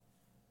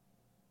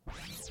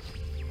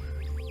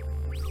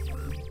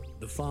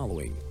The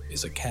following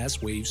is a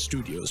Castwave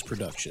Studios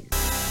production.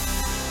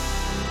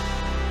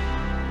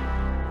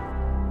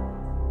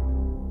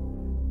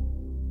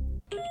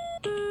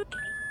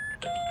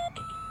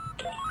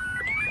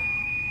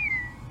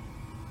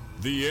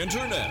 The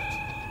Internet.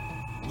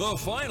 The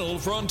final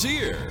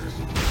frontier.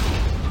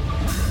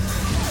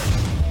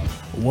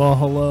 Well,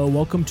 hello,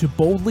 welcome to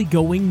Boldly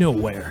Going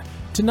Nowhere.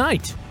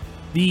 Tonight,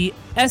 the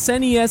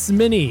SNES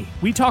Mini.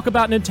 We talk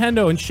about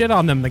Nintendo and shit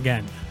on them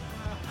again.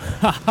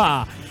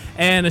 Haha.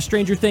 And a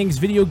Stranger Things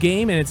video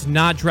game, and it's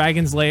not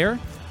Dragon's Lair.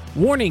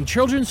 Warning,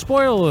 children's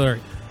spoiler alert.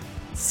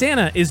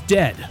 Santa is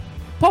dead.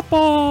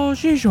 Papa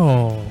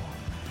Gijo.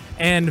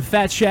 And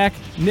Fat Shack,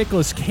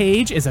 Nicolas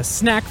Cage is a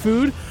snack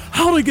food.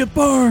 How to get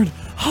burned?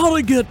 How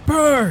to get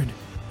burned?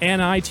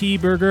 And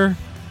IT Burger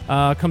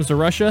comes to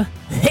Russia.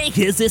 Hey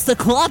kids, it's the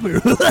Clobber.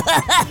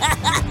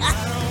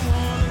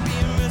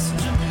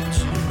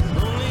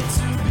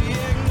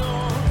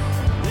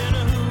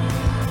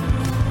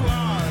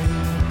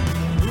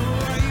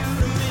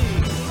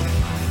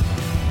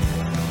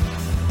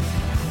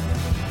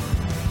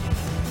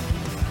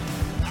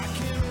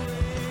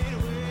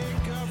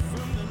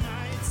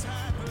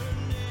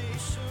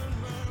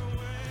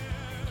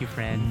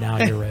 Friend. Now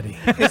you're ready.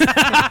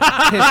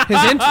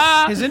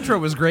 His intro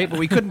was great, but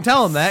we couldn't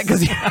tell him that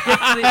because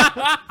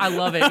I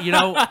love it. You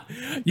know,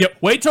 Yep.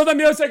 Wait till the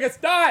music is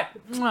done.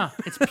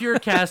 it's pure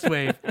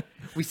Castwave.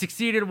 We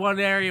succeeded in one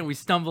area and we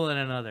stumble in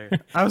another.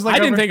 I was like, I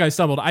didn't think I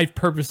stumbled. I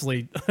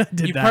purposely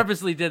did You that.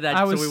 purposely did that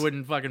so we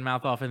wouldn't fucking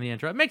mouth off in the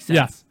intro. It makes sense.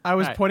 Yeah. I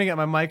was All right. pointing at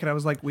my mic and I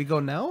was like, "We go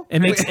now."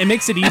 It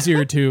makes it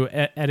easier to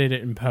edit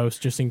it in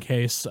post, just in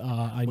case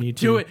I need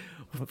to Do it.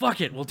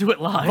 Fuck it. We'll do it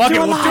live. Fuck it,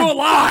 we'll do it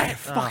live.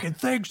 Fucking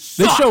thing sucks.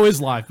 This show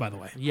is live, by the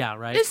way. Yeah,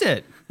 right? Is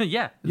it?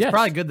 Yeah. It's Yes.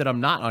 probably good that I'm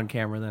not on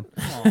camera then.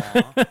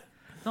 Aw.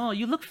 Oh,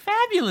 you look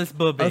fabulous,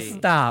 booby.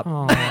 Stop.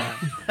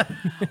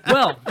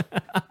 Well,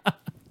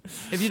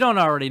 if you don't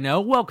already know,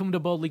 welcome to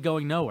Boldly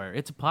Going Nowhere.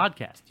 It's a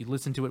podcast. You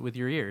listen to it with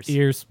your ears.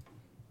 Ears.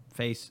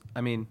 Face.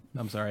 I'm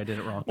sorry, I did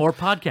it wrong. Or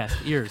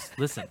podcast ears.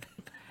 Listen.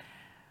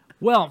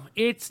 Well,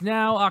 it's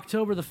now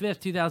October the 5th,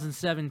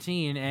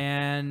 2017,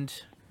 and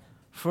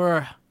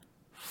for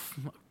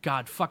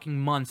fucking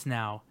months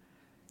now,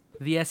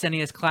 the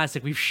SNES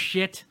Classic, we've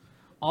shit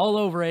all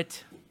over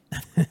it.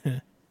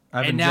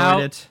 I've And enjoyed now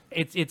it.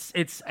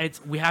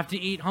 it's we have to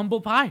eat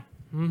humble pie.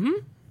 Mm-hmm.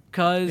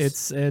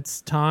 Cause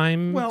It's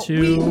time Well,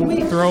 to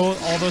we- throw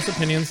all those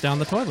opinions down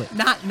the toilet.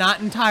 Not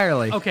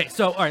entirely. okay,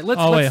 so all right, let's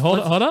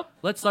Hold up.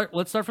 Let's start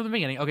from the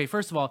beginning. Okay,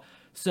 first of all,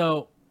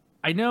 so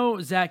I know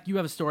Zach, you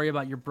have a story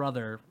about your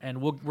brother,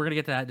 and we're gonna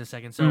get to that in a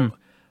second.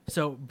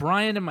 So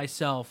Brian and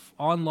myself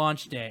on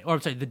launch day, or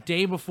I'm sorry, the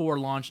day before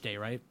launch day,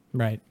 right?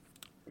 Right.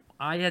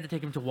 I had to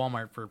take him to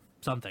Walmart for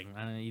something.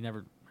 You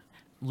never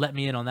let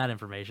me in on that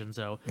information,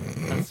 so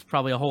that's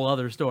probably a whole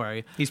other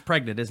story. He's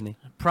pregnant, isn't he?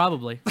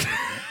 Probably.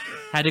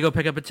 Had to go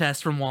pick up a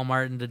test from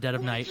Walmart in the dead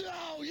of night.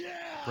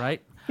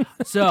 Right?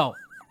 So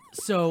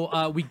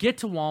we get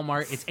to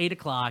Walmart. It's 8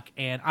 o'clock,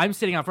 and I'm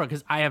sitting out front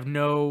because I have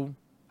no...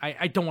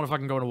 I don't want to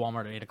fucking go to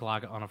Walmart at 8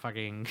 o'clock on a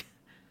fucking...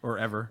 Or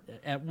ever.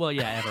 Well,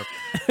 yeah, ever.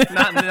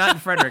 not in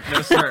Frederick,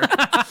 no sir.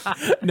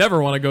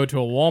 Never want to go to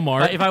a Walmart.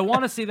 But if I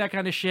want to see that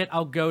kind of shit,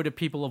 I'll go to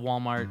People of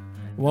Walmart.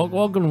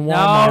 Welcome to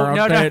Walmart.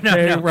 No, I'll tell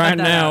you no, right cut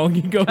that now. out.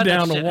 You go Cut that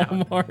down to shit out.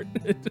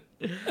 Walmart.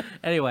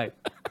 Anyway,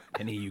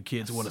 Any of you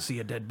kids want to see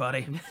a dead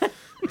body?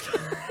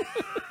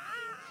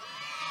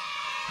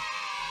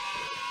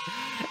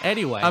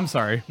 I'm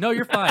sorry. No,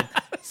 you're fine.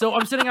 So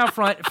I'm sitting out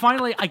front.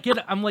 Finally,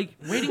 I'm like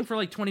waiting for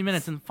like 20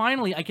 minutes, and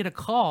finally I get a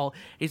call.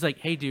 He's like,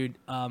 "Hey, dude,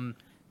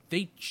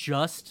 they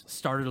just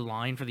started a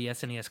line for the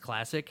SNES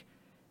Classic.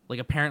 Like,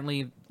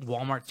 apparently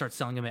Walmart starts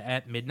selling them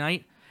at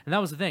midnight." And that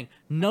was the thing.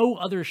 No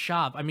other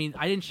shop. I mean,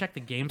 I didn't check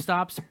the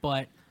GameStops,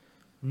 but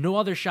no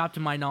other shop, to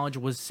my knowledge,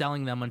 was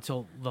selling them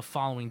until the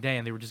following day,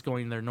 and they were just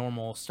going their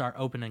normal start,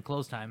 open, and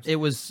close times. It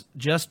was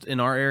just in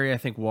our area, I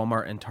think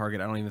Walmart and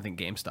Target. I don't even think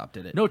GameStop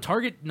did it. No,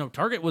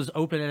 Target was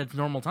open at its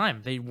normal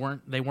time. They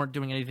weren't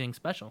doing anything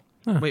special.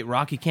 Wait,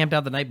 Rocky camped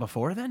out the night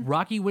before then?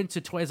 Rocky went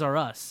to Toys R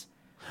Us.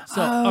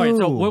 So, all right,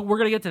 so we're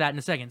going to get to that in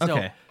a second.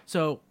 Okay.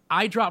 So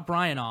I dropped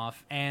Brian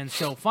off, and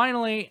so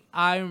finally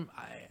I'm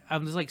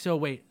just like, so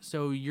wait,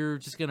 so you're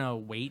just going to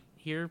wait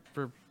here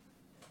for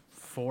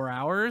 4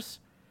 hours?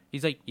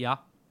 He's like, yeah.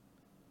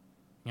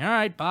 All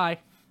right, bye.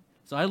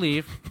 So I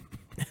leave.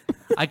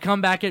 I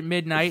come back at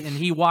midnight, and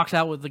he walks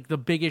out with like the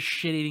biggest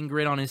shit-eating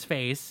grin on his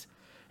face,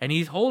 and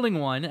he's holding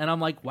one, and I'm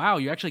like, wow,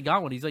 you actually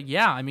got one. He's like,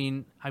 yeah, I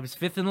mean, I was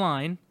fifth in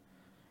line.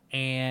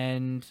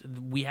 And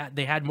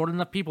they had more than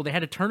enough people. They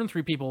had to turn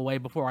 3 people away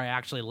before I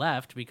actually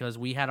left because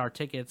we had our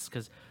tickets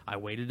because I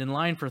waited in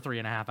line for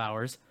 3.5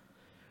 hours.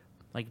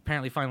 Like,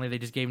 apparently, finally, they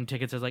just gave them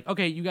tickets. I was like,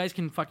 okay, you guys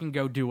can fucking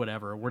go do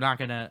whatever. We're not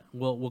gonna.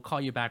 We'll call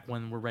you back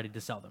when we're ready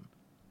to sell them.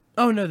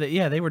 Oh no,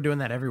 they were doing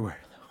that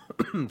everywhere.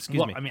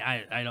 Excuse me. I mean,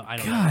 I don't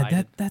know.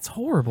 God, that's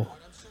horrible.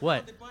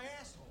 What?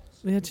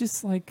 It's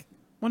just like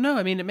Well, no,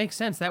 I mean, it makes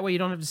sense. That way you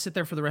don't have to sit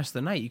there for the rest of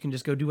the night. You can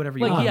just go do whatever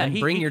you Like, want yeah, and he-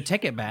 bring he- your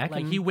ticket back.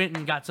 Like, and- he went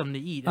and got something to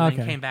eat and then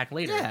Okay. came back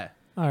later. Yeah.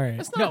 All right.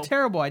 That's not a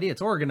terrible idea.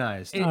 It's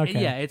organized.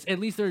 Okay. Yeah, it's at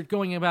least they're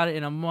going about it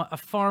in a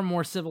far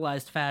more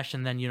civilized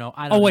fashion than I don't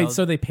Oh know. wait,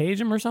 so they page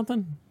him or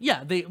something?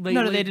 Yeah, they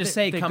just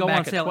say come go back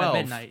on sale at 12.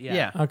 at midnight.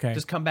 Yeah. Okay.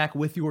 Just come back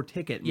with your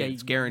ticket. Yeah,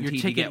 it's guaranteed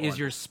your to ticket get is one.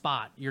 your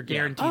spot, your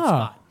guaranteed Oh.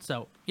 spot.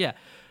 So yeah.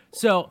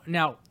 So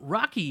now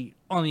Rocky,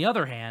 on the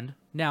other hand,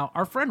 now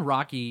our friend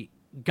Rocky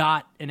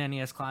got an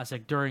NES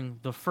Classic during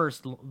the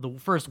first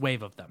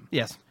wave of them.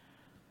 Yes.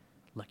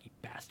 Lucky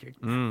bastard.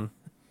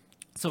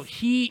 So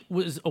he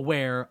was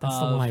aware That's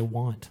of the one I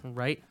want.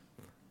 right.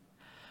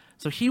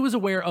 So he was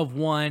aware of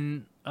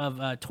one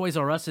of Toys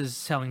R Us's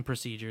selling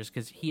procedures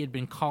because he had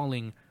been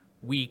calling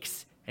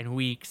weeks and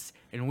weeks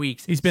and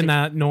weeks. He's been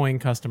that annoying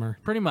customer.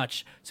 Pretty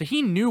much. So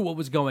he knew what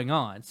was going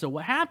on. So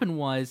what happened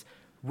was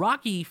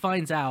Rocky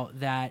finds out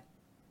that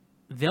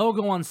they'll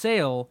go on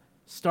sale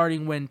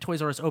starting when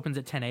Toys R Us opens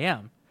at 10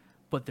 a.m.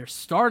 But they're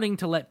starting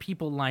to let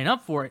people line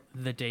up for it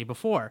the day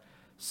before.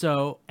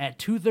 So at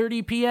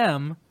 2:30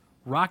 p.m.,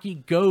 Rocky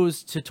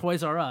goes to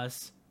Toys R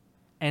Us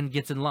and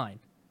gets in line.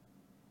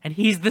 And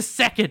he's the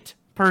second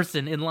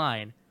person in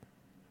line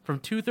from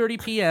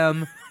 2:30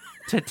 p.m.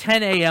 to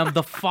 10 a.m.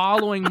 the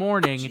following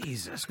morning.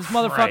 Jesus This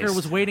motherfucker Christ.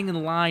 was waiting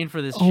in line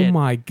for this Oh shit.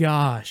 my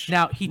gosh.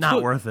 Now he Not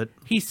took, worth it.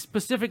 He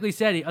specifically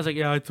said, I was like,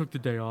 yeah, I took the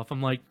day off.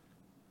 I'm like,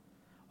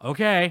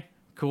 okay,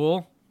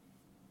 cool.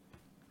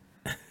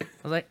 I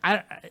was like,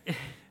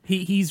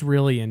 He's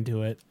really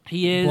into it.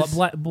 he is.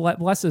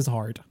 Bless his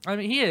heart. I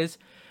mean, he is.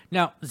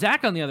 Now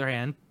Zach, on the other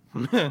hand,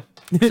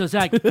 so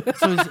Zach,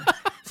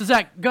 so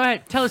Zach, go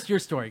ahead, tell us your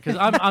story because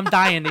I'm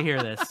dying to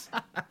hear this.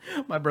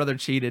 My brother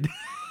cheated.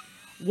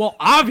 Well,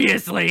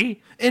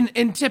 obviously.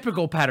 In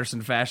typical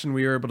Patterson fashion,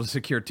 we were able to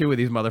secure 2 of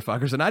these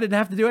motherfuckers, and I didn't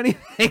have to do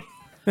anything.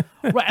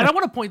 Right, and I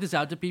want to point this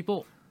out to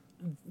people.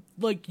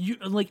 Like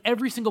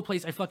every single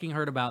place I fucking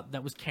heard about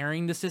that was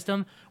carrying the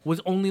system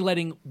was only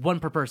letting one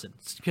per person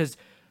because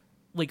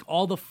like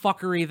all the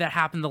fuckery that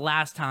happened the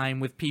last time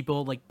with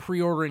people like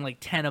pre-ordering like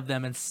 10 of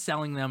them and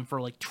selling them for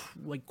like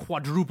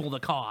quadruple the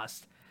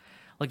cost.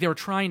 Like they were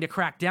trying to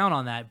crack down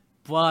on that,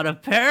 but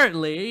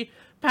apparently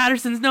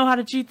Pattersons know how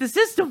to cheat the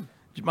system.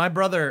 My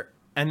brother,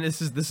 and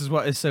this is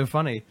what is so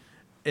funny,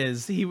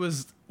 is we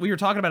were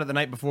talking about it the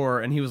night before,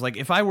 and he was like,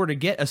 if I were to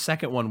get a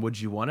second one, would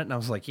you want it? And I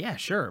was like, yeah,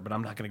 sure, but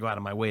I'm not going to go out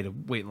of my way to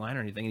wait in line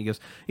or anything. And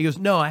he goes,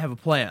 no, I have a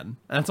plan. And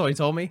that's all he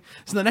told me.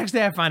 So the next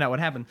day I find out what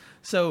happened.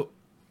 So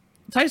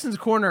Tyson's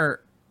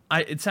Corner,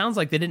 it sounds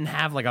like they didn't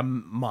have like a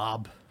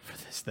mob for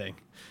this thing.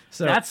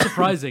 So That's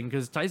surprising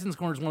because Tyson's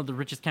Corner is one of the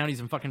richest counties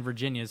in fucking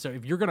Virginia. So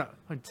if you're gonna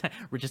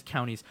richest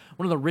counties,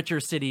 one of the richer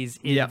cities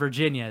in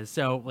Virginia.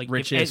 So like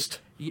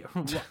richest,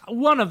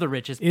 one of the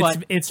richest.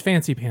 It's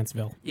Fancy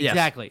Pantsville.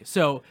 Exactly.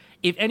 So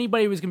if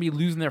anybody was gonna be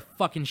losing their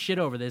fucking shit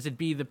over this, it'd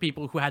be the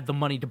people who had the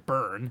money to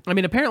burn. I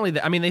mean, apparently,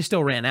 they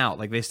still ran out.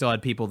 Like they still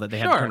had people that they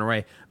had to turn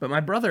away. But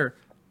my brother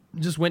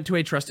just went to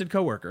a trusted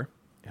coworker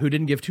who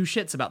didn't give 2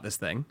 shits about this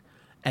thing,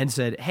 and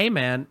said, "Hey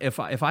man, if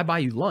I buy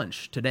you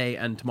lunch today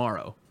and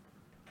tomorrow,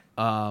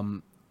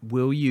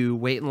 will you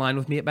wait in line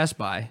with me at Best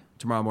Buy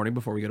tomorrow morning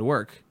before we go to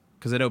work?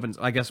 Because it opens,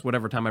 I guess,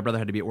 whatever time my brother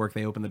had to be at work,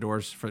 they opened the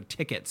doors for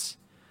tickets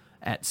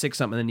at 6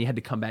 something, and then you had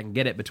to come back and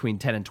get it between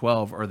 10 and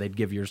 12, or they'd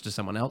give yours to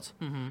someone else,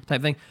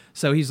 type thing.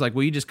 So he's like,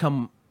 will you just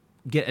come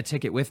get a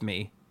ticket with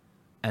me,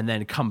 and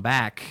then come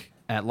back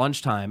at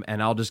lunchtime,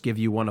 and I'll just give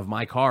you one of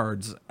my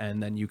cards,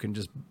 and then you can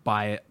just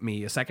buy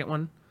me a second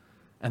one?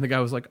 And the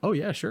guy was like, oh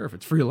yeah, sure, if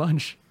it's free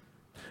lunch.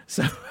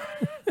 So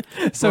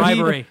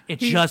Bribery. It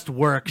just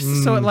works.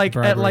 So at like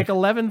bribery.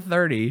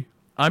 11:30,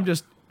 I'm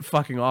just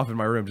fucking off in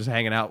my room, just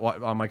hanging out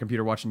on my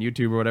computer watching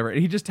YouTube or whatever. And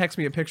he just texts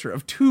me a picture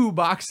of 2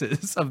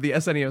 boxes of the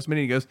SNES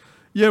Mini. He goes,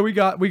 "Yeah, we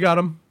got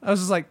them." I was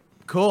just like,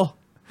 "Cool."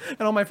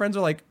 And all my friends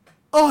are like,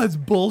 "Oh, it's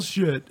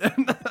bullshit."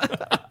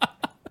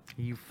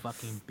 You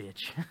fucking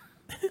bitch.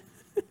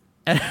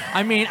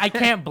 I mean, I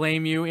can't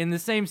blame you. In the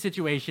same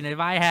situation, if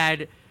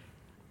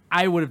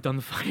I would have done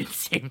the fucking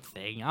same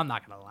thing. I'm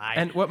not gonna lie.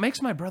 And what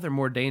makes my brother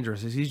more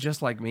dangerous is he's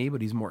just like me,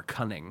 but he's more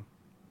cunning.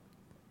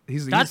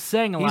 That's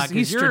saying a lot.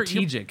 He's you're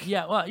strategic.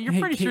 Yeah, well, you're Hey,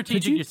 pretty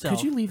strategic could you, yourself.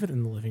 Could you leave it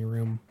in the living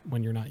room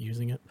when you're not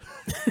using it?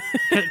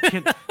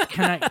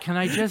 Can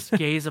I just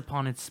gaze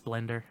upon its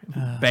splendor?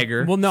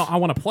 Beggar. Well, no, I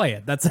want to play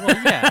it. That's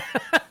Yeah.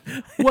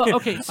 Well,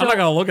 okay. So I'm not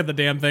gonna look at the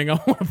damn thing. I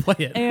want to play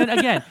it. and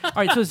again, all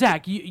right. So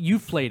Zach,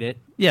 you've played it.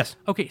 Yes.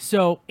 Okay,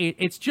 so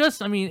it's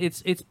just, I mean,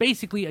 it's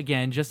basically,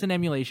 again, just an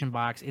emulation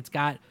box. It's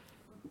got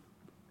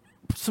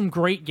some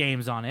great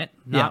games on it.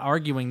 Not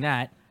arguing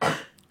that.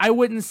 I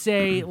wouldn't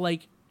say,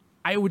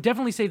 I would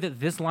definitely say that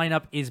this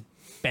lineup is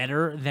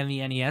better than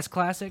the NES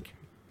Classic.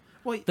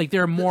 Well, Like,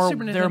 there are more...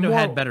 Super there are Nintendo more,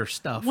 had better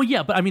stuff. Well,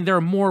 yeah, but, I mean, there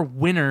are more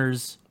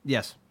winners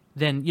Yes.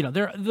 than,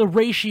 the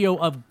ratio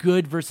of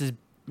good versus,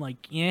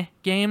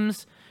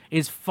 games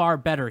is far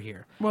better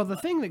here. Well, the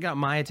thing that got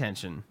my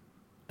attention,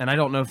 and I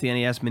don't know if the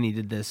NES Mini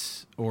did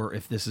this or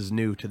if this is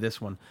new to this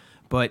one,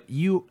 but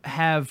you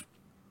have,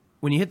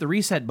 when you hit the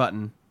reset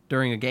button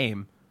during a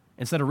game,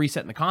 instead of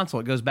resetting the console,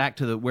 it goes back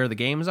to where the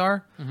games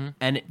are,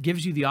 and it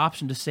gives you the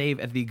option to save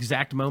at the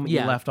exact moment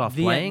you left off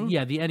playing.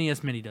 Yeah, the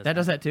NES Mini does that. That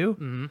does that too?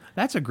 Mm-hmm.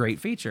 That's a great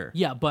feature.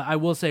 Yeah, but I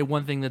will say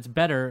one thing that's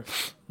better.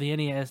 The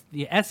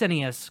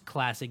SNES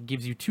Classic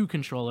gives you 2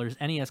 controllers.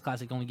 NES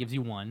Classic only gives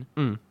you 1.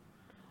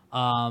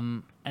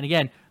 And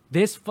again,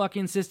 this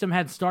fucking system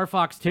had Star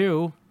Fox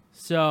 2,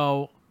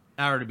 so...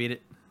 I already beat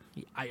it.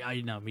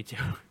 I know, me too.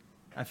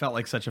 I felt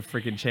like such a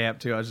freaking champ,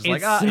 too. I was just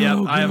It's like,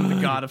 so I am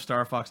the god of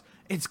Star Fox.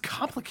 It's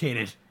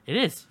complicated. It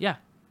is, yeah.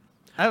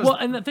 Well,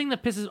 and the thing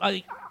that pisses...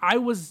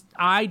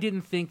 I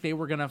didn't think they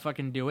were going to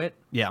fucking do it.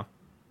 Yeah.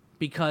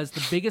 Because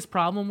the biggest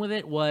problem with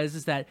it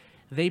is that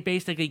they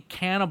basically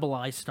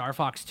cannibalized Star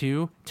Fox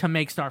 2 to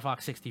make Star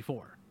Fox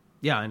 64.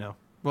 Yeah, I know.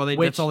 Well,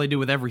 that's all they do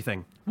with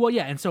everything. Well,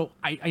 yeah, and so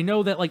I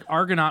know that like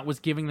Argonaut was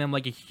giving them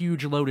like a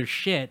huge load of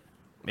shit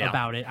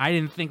about it. I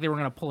didn't think they were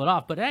going to pull it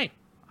off, but hey,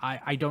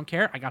 I don't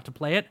care. I got to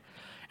play it,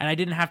 and I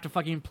didn't have to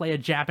fucking play a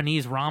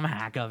Japanese ROM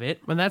hack of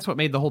it. And that's what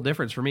made the whole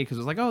difference for me, because it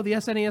was like, oh, the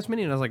SNES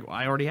Mini, and I was like, well,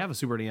 I already have a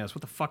Super NES.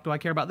 What the fuck do I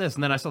care about this?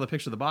 And then I saw the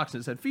picture of the box,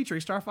 and it said,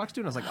 featuring Star Fox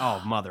 2, and I was like,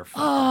 oh, motherfucker.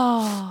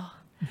 Oh,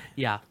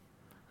 yeah.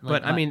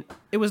 But, I mean,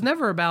 it was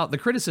never about... The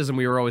criticism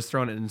we were always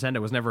throwing at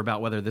Nintendo was never about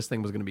whether this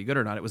thing was going to be good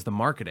or not. It was the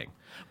marketing.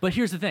 But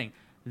here's the thing.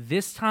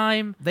 This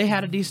time... They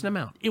had a decent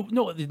amount.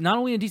 Not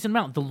only a decent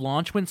amount. The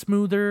launch went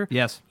smoother.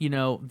 Yes. You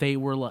know, they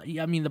were...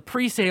 I mean, the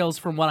pre-sales,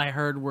 from what I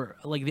heard, were...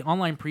 Like, the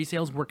online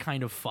pre-sales were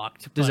kind of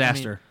fucked.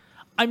 Disaster.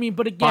 I mean,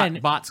 but again...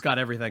 Bots got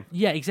everything.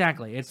 Yeah,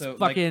 exactly. It's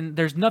fucking...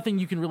 there's nothing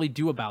you can really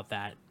do about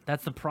that.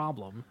 That's the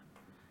problem.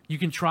 You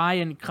can try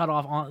and cut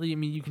off. I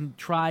mean, you can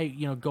try,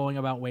 going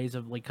about ways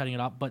of like cutting it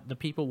off, but the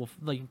people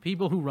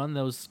who run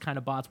those kind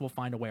of bots will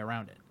find a way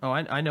around it. Oh,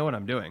 I know what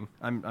I'm doing.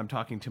 I'm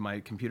talking to my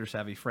computer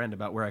savvy friend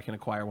about where I can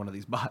acquire one of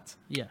these bots.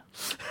 Yeah,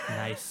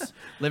 nice.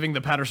 Living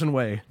the Patterson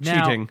way.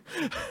 Now, cheating.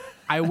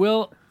 I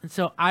will.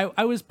 So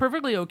I was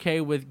perfectly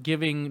okay with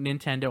giving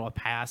Nintendo a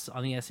pass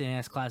on the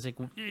SNES Classic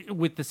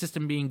with the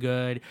system being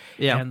good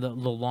and the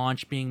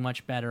launch being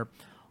much better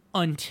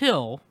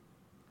until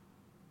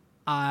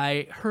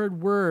I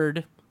heard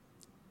word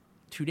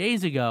 2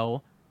 days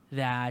ago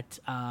that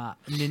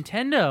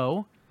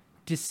Nintendo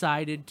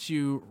decided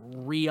to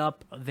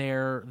re-up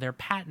their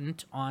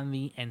patent on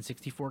the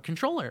N64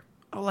 controller.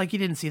 Oh, like you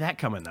didn't see that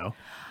coming, though.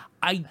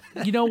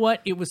 You know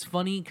what? It was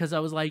funny because I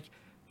was like,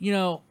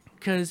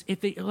 because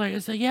if they, like, I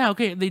said, yeah,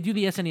 okay, they do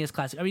the SNES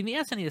Classic. I mean, the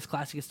SNES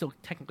Classic is still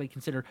technically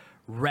considered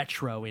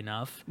retro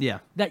enough. Yeah.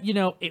 That,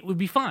 it would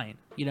be fine,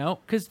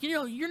 because,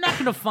 you're not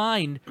going to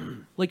find,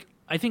 like,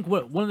 I think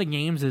one of the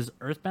games is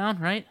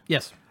Earthbound, right?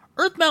 Yes.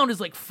 Earthbound is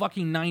like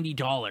fucking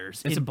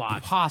 $90 in box.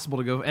 It's impossible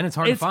to go, and it's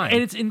hard to find.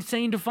 And it's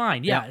insane to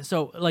find, yeah.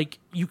 So, like,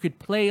 you could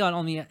play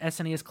on the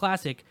SNES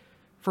Classic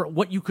for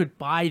what you could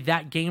buy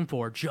that game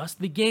for, just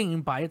the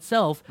game by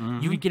itself.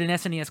 Mm-hmm. You could get an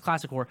SNES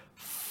Classic for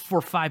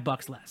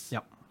 $5 less.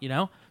 Yep.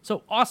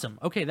 So awesome.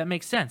 Okay, that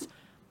makes sense.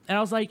 And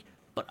I was like,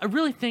 but I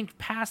really think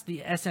past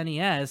the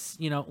SNES,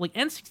 like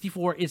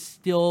N64 is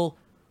still,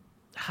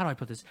 how do I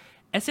put this?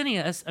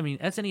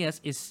 SNES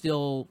is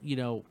still,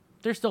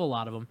 there's still a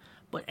lot of them.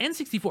 But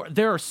N64,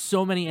 there are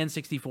so many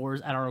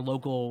N64s at our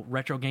local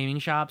retro gaming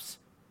shops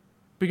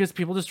because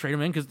people just trade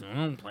them in because they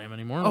don't play them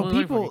anymore.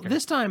 Oh,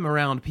 this time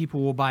around,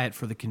 people will buy it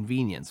for the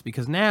convenience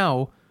because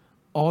now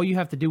all you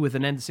have to do with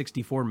an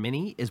N64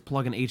 Mini is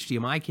plug an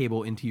HDMI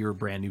cable into your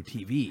brand new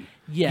TV.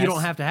 Yes. You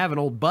don't have to have an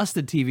old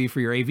busted TV for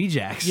your AV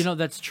jacks.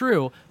 That's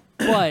true.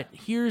 But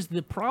here's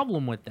the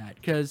problem with that,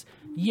 because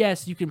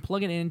yes, you can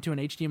plug it into an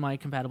HDMI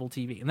compatible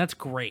TV, and that's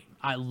great.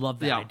 I love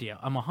that idea.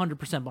 I'm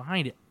 100%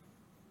 behind it.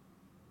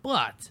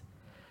 But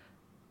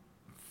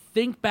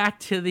think back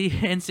to the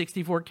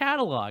N64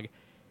 catalog.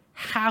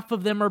 Half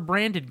of them are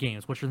branded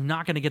games, which you're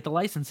not going to get the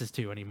licenses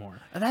to anymore.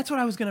 And that's what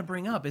I was going to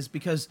bring up, is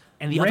because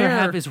and the other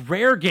half is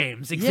rare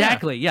games.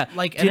 Exactly. Yeah.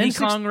 Like Diddy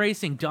Kong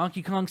Racing,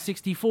 Donkey Kong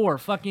 64,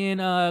 fucking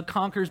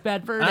Conker's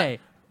Bad Fur Day.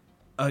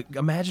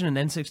 Imagine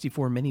an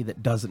N64 Mini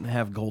that doesn't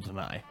have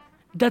GoldenEye.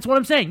 That's what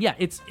I'm saying. Yeah,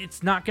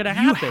 it's not going to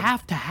happen. You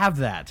have to have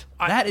that.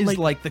 That is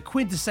like the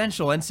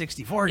quintessential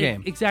N64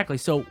 game. Exactly.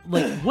 So,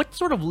 like, what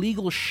sort of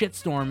legal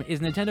shitstorm is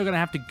Nintendo going to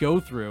have to go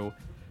through?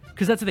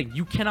 Because that's the thing.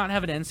 You cannot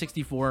have an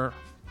N64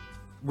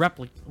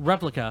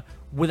 replica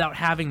without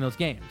having those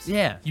games.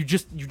 Yeah. You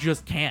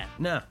just can't.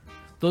 No.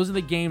 Those are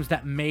the games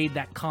that made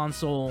that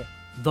console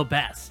the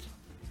best.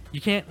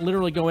 You can't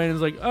literally go in and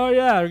it's like, oh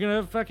yeah, we're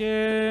gonna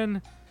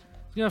fucking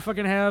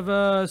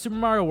have Super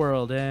Mario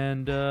World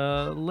and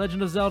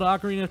Legend of Zelda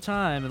Ocarina of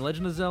Time and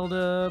Legend of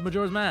Zelda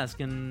Majora's Mask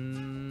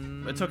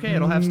and it's okay,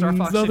 it'll have Star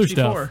Fox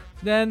 64.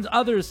 Then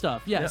other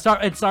stuff. Yeah. Star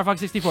Fox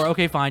 64.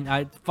 Okay,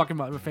 fine. Fucking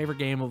my favorite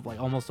game of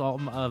like almost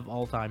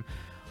all time.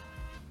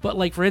 But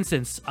like for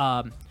instance,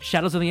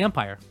 Shadows of the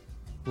Empire.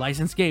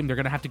 Licensed game. They're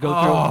gonna have to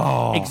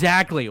go through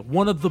exactly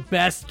one of the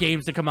best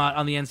games to come out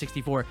on the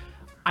N64.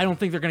 I don't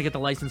think they're gonna get the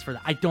license for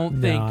that. I don't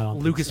think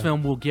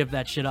Lucasfilm will give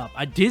that shit up.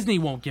 Disney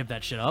won't give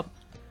that shit up.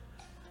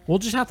 We'll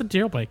just have to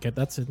jailbreak it.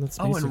 That's it. That's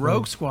Oh, basically. and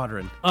Rogue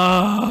Squadron.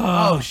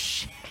 Oh,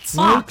 Shit.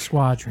 Rogue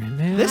Squadron,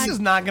 man. This is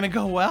not going to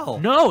go well.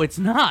 no, it's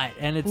not,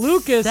 and it's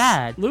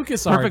sad.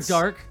 Lucas Perfect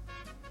Dark.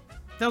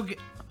 They'll get...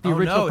 The oh,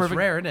 original no, it's Perfect-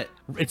 rare, isn't it?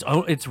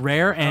 It's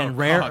rare and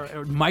rare. fuck.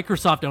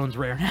 Microsoft owns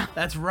Rare now.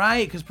 That's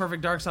right, because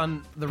Perfect Dark's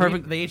on the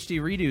the HD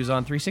redos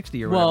on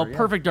 360 or Well, whatever. yeah.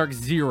 Perfect Dark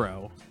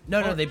Zero.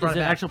 No, they brought Is it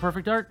it back. actual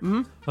Perfect Dark?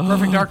 Mm-hmm.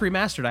 Perfect Dark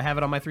Remastered. I have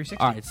it on my 360.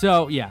 All right,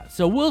 so yeah,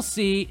 so we'll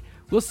see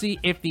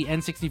if the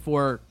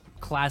N64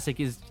 Classic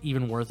is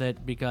even worth it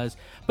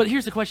but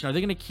here's the question: are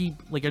they gonna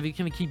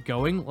keep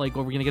going? Like,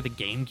 are we gonna get the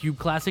GameCube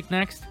Classic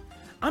next?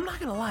 I'm not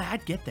gonna lie,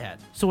 I'd get that.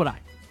 So would I.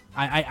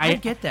 I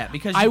get that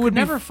because I you would would be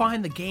never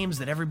find the games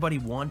that everybody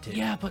wanted.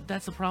 Yeah, but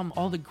that's the problem.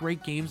 All the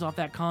great games off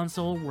that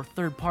console were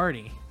third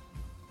party.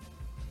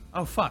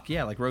 Oh fuck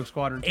yeah, like Rogue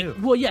Squadron 2.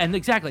 Well, yeah, and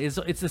exactly.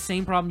 It's the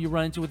same problem you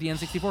run into with the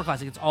N64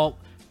 Classic. It's all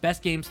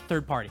best games,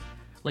 third party.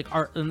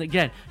 And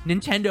again,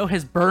 Nintendo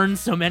has burned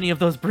so many of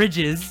those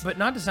bridges. But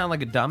not to sound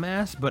like a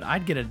dumbass, but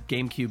I'd get a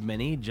GameCube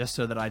Mini just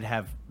so that I'd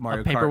have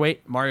Mario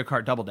paperweight? Mario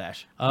Kart Double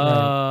Dash.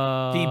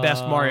 Oh, The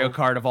best Mario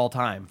Kart of all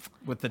time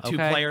with the Okay,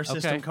 two-player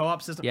system, okay.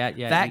 co-op system. Yeah.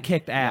 That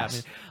kicked yeah,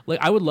 ass.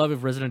 I would love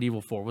if Resident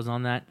Evil 4 was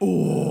on that.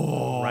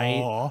 Oh,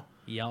 Right?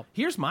 Yep.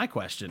 Here's my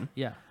question.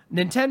 Yeah.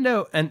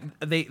 Nintendo, and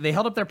they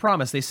held up their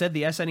promise. They said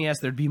the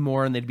SNES, there'd be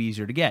more and they'd be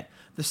easier to get.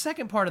 The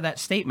second part of that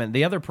statement,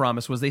 the other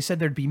promise, was they said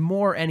there'd be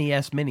more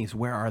NES minis.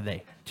 Where are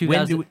they?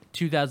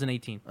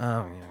 2018. Oh,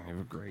 yeah,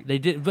 great. They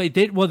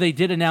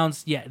did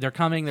announce, yeah, they're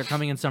coming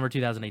in summer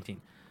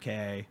 2018.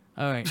 Okay.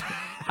 All right.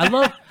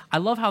 I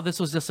love how this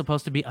was just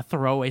supposed to be a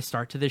throwaway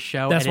start to this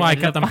show. That's and it why I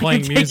ended kept up them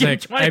playing fucking taking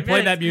music. 20 I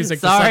played that minutes. music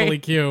to Sorry. subtly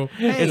cue.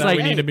 It's that like,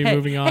 we need to be hey,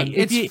 moving on. hey,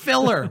 It's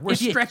filler. We're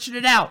if you- stretching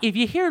it out. If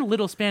you hear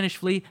Little Spanish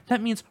Flea,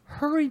 that means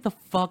hurry the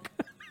fuck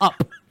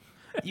up.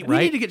 We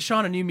right? need to get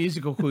Sean a new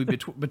musical clue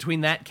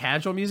between that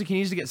casual music. He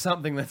needs to get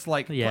something that's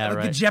like, Yeah, like the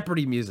right.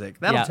 Jeopardy music.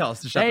 That'll Yeah. tell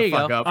us to shut There the you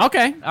fuck go. up.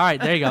 Okay. All right,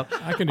 there you go.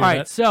 I can do All right,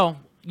 that. so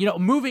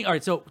moving. All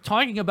right, so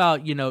talking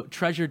about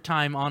treasured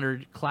time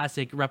honored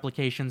classic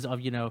replications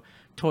of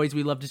toys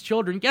we loved as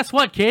children. Guess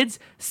what, kids?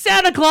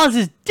 Santa Claus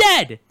is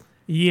dead.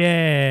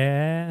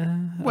 Yeah.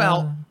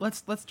 Well,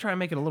 let's try and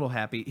make it a little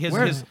happy.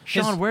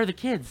 Sean, where are the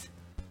kids?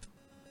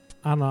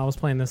 I don't know. I was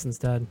playing this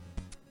instead.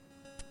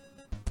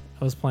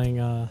 I was playing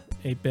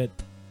 8-bit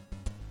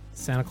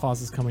Santa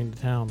Claus is Coming to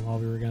Town while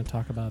we were going to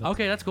talk about it.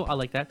 Okay, that's cool. I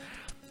like that.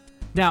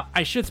 Now,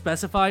 I should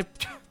specify,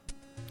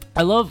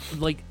 I love,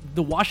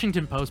 the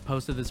Washington Post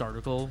posted this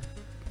article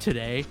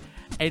today,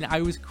 and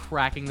I was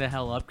cracking the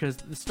hell up because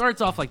it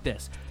starts off like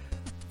this.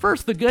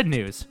 First, the good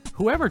news.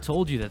 Whoever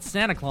told you that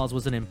Santa Claus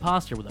was an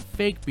imposter with a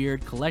fake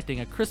beard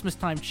collecting a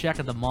Christmas-time check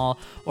at the mall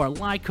or a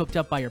lie cooked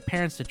up by your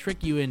parents to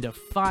trick you into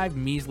 5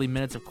 measly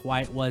minutes of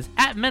quiet was,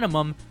 at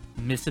minimum,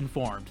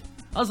 misinformed.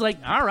 I was like,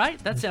 all right,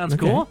 that sounds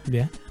Okay, cool.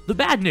 yeah. The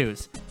bad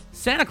news.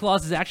 Santa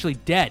Claus is actually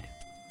dead.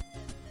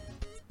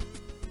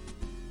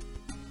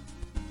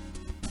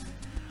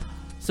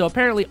 So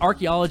apparently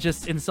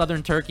archaeologists in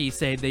southern Turkey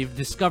say they've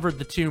discovered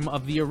the tomb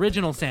of the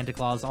original Santa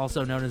Claus,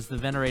 also known as the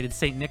venerated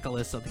St.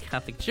 Nicholas of the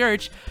Catholic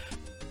Church,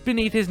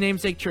 beneath his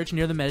namesake church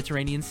near the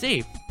Mediterranean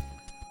Sea.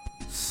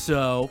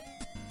 So,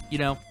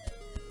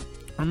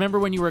 remember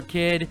when you were a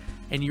kid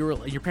and your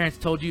parents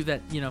told you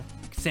that,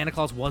 Santa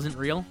Claus wasn't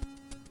real?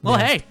 Well,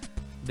 hey,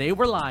 they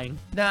were lying.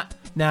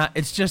 Nah,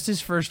 it's just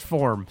his first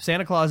form.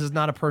 Santa Claus is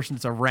not a person,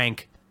 it's a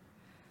rank.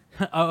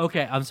 Oh,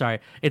 okay. I'm sorry.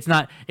 It's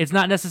not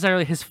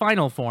necessarily his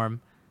final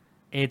form.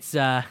 It's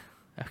okay.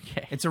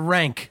 It's a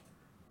rank.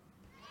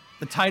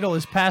 The title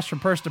is passed from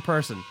person to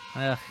person.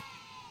 Ugh,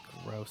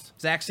 gross.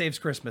 Zach Saves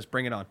Christmas.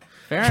 Bring it on.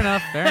 Fair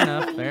enough.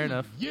 Fair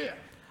enough. Yeah.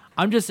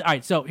 I'm just all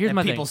right. So here's And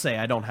my people thing. say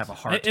I don't have a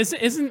heart.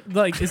 Isn't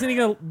he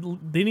gonna?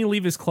 Didn't he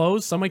leave his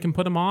clothes? Somebody can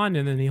put him on,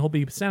 and then he'll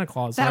be Santa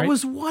Claus. That right?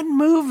 was one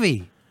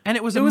movie, and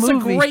it was a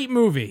great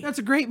movie. That's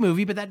a great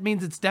movie, but that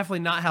means it's definitely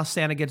not how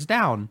Santa gets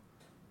down,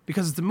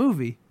 because it's a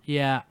movie.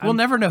 Yeah. We'll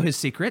never know his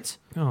secrets.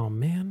 Oh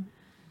man.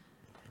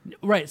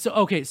 Right. So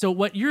okay. So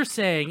what you're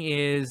saying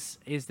is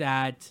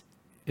that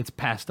It's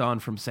passed on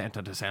from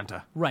Santa to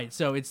Santa. right.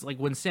 So it's like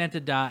when Santa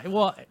died.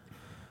 Well,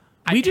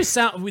 They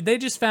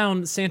just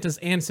found Santa's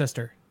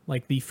ancestor,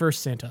 like the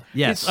first Santa.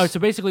 Yes. so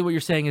basically what you're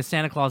saying is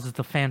Santa Claus is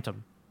the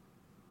Phantom.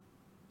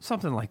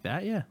 Something like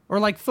that, yeah. Or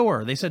like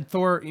Thor. They said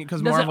Thor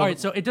because All Marvel. right.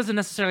 So it doesn't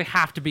necessarily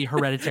have to be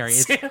hereditary.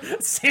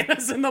 It's,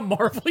 Santa's in the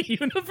Marvel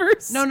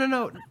universe. No.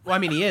 Well, I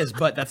mean, he is,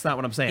 but that's not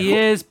what I'm saying. he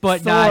is,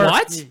 but Thor. not.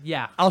 What?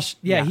 Yeah.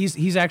 Yeah,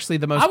 he's actually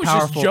the most I was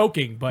powerful. just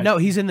joking, but No,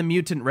 he's in the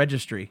mutant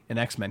registry in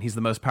X-Men. He's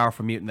the most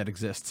powerful mutant that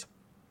exists.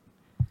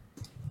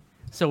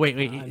 So wait.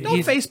 Don't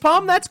he's,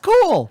 facepalm. That's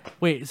cool.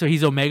 wait. So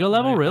he's Omega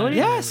level, really?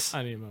 Yes.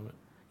 I need a moment.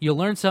 You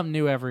learn something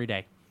new every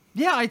day.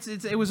 Yeah,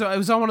 it was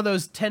on one of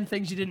those 10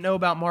 things you didn't know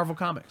about Marvel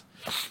Comics.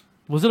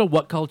 Was it a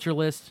what culture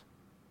list?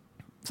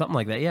 Something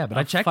like that, yeah. But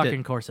I checked Fucking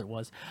it. course it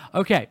was.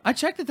 Okay. I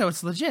checked it though.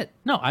 It's legit.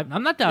 No,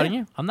 I'm not doubting Yeah.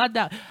 you. I'm not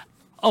doubt.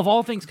 Of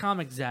all things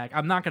comics, Zach,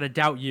 I'm not going to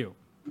doubt you.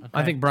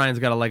 I think Brian's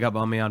got a leg up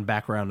on me on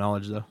background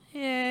knowledge though.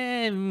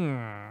 Yeah.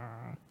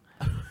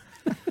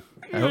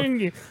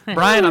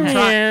 Brian, I'm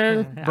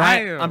trying.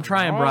 Brian, I'm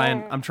trying.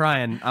 Brian, I'm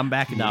trying. I'm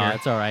backing you No, here.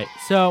 it's all right.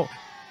 So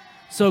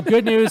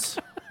good news.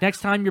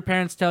 Next time your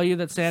parents tell you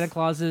that Santa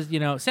Claus is,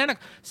 Santa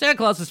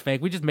Claus is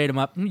fake, we just made him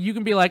up. You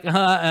can be like,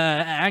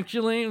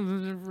 actually,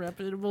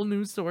 reputable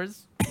news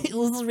source. It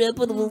was a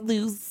reputable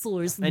news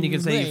source. And you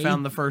can say you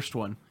found the first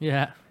one.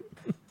 Yeah.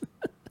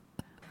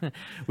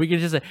 We can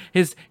just say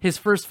his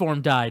first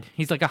form died.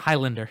 He's like a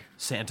Highlander.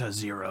 Santa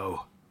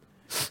Zero.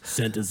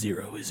 Santa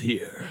Zero is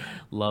here.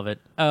 Love it.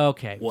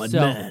 Okay. One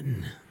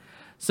man.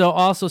 So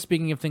also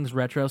speaking of things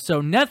retro,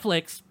 so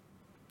Netflix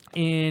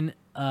in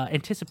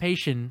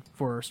anticipation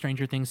for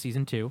Stranger Things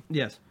season 2,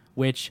 Yes.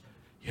 which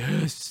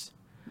yes,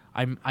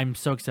 I'm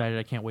so excited.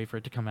 I can't wait for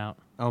it to come out.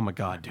 Oh my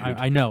God, dude.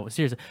 I know,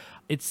 seriously.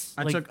 It's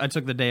I like,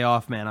 took the day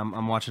off, man.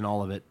 I'm watching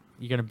all of it.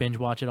 you're gonna binge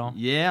watch it all.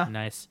 Yeah.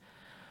 Nice.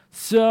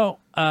 So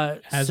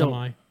As am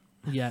I.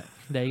 Yeah,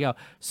 there you go.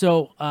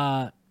 So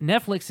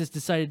Netflix has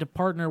decided to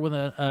partner with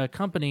a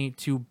company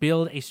to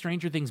build a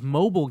Stranger Things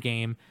mobile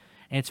game,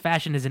 and it's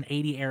fashioned as an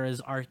 80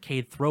 era's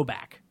arcade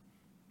throwback.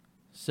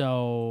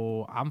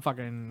 So I'm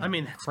fucking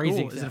That's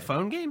crazy cool. Is it a excited.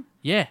 phone game?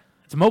 Yeah,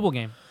 it's a mobile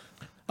game.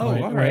 Oh,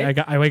 wait, all wait, right.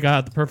 I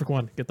got the perfect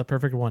one. Get the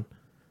perfect one.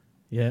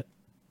 Yeah,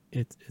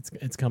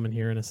 it's coming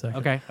here in a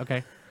second.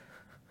 Okay.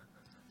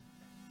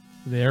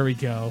 There we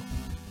go.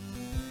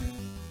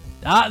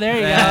 Ah, there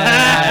you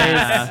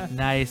go.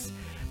 Nice.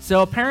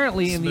 So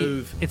apparently,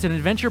 Smooth. it's an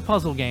adventure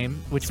puzzle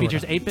game which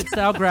features 8-bit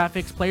style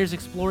graphics. Players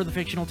explore the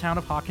fictional town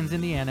of Hawkins,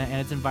 Indiana,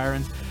 and its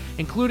environs,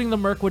 including the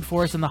Mirkwood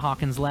Forest and the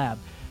Hawkins Lab.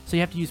 So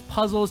you have to use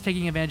puzzles,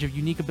 taking advantage of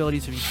unique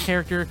abilities of each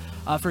character.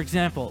 For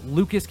example,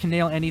 Lucas can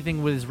nail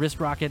anything with his wrist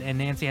rocket, and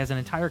Nancy has an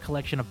entire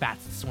collection of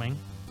bats to swing.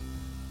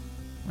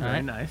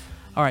 Very nice.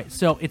 All right,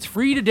 so it's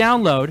free to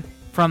download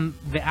from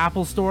the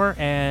Apple Store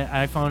and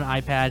iPhone,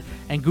 iPad,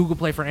 and Google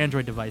Play for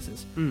Android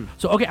devices.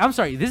 So okay, I'm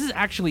sorry. This is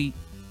actually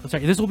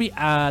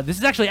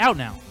out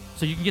now,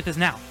 so you can get this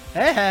now.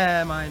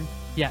 Hey, mine.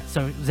 Yeah,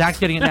 so Zach's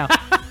getting it now.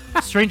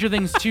 Stranger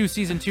Things 2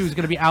 Season 2 is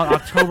going to be out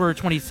October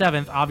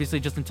 27th, obviously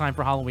just in time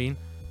for Halloween.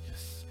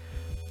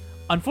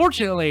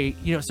 Unfortunately,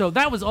 so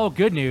that was all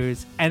good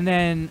news, and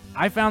then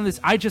I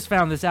just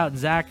found this out, and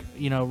Zach,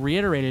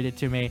 reiterated it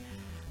to me,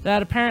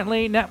 that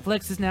apparently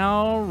Netflix is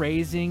now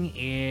raising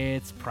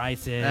its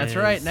prices. That's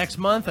right. Next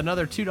month,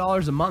 another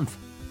 $2 a month.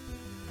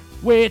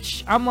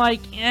 Which, I'm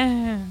like,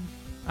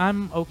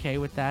 I'm okay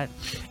with that.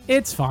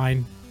 It's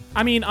fine.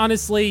 I mean,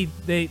 honestly,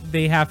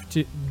 they have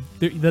to.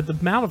 The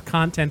amount of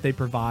content they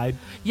provide.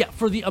 Yeah,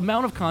 for the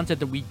amount of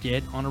content that we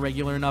get on a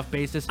regular enough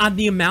basis. On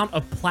the amount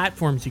of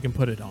platforms you can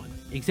put it on.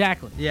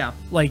 Exactly. Yeah.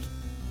 Like,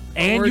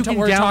 And you can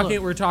we're download.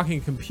 we're talking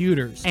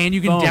computers. And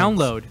you can phones,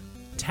 download.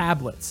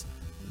 tablets,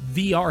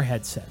 VR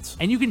headsets.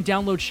 And you can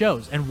download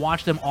shows and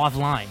watch them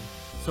offline.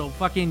 So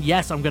fucking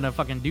yes, I'm gonna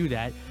fucking do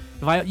that.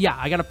 I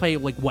gotta pay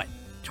like what,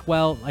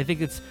 12? I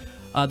think it's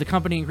the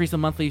company increased the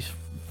monthly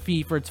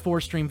fee for its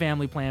 4-stream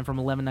family plan from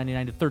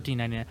 $11.99 to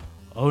 $13.99.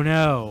 Oh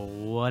no,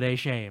 what a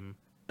shame.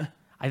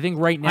 I think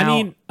right now.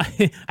 I mean,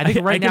 I'm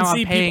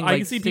paying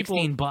like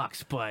 $16,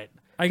 $16, but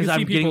I can because see I'm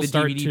getting people the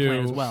start DVD to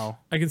plan as well.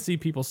 I can see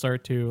people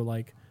start to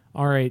like,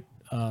 all right,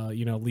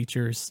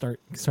 leechers start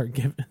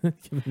giving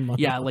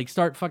money. Yeah, like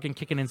start fucking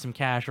kicking in some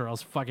cash, or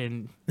else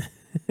fucking.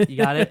 You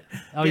got it?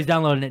 Oh, he's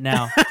downloading it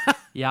now.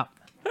 Yep.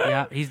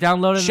 Yeah, he's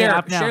downloading the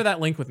app now. Share that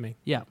link with me.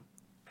 Yeah.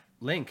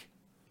 Link.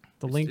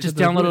 The link. Just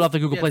to the download it off the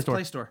Google Play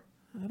Store.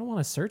 I don't want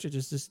to search it.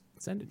 Just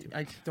send it to me.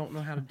 I don't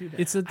know how to do that.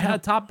 It's a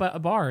top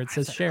bar. It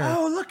says share.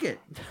 Oh, look it.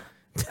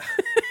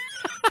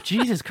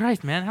 Jesus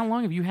Christ, man! How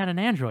long have you had an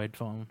Android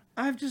phone?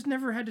 I've just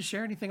never had to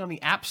share anything on the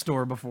App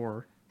Store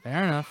before.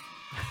 Fair enough.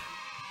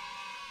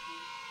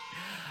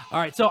 All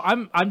right, so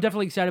I'm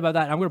definitely excited about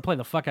that. I'm going to play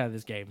the fuck out of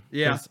this game.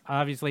 Yeah. 'Cause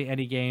obviously,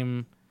 any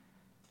game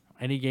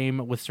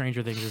with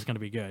Stranger Things is going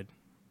to be good.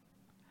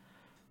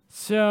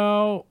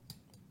 So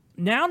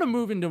now to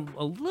move into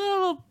a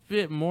little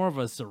bit more of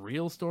a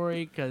surreal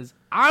story, because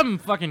I'm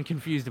fucking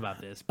confused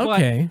about this.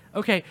 But,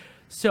 okay.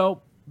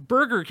 So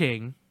Burger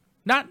King,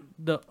 not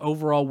the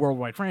overall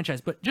worldwide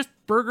franchise, but just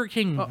Burger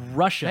King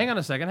Russia. Hang on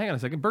a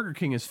second. Burger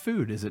King is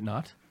food, is it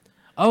not?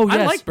 Oh yes.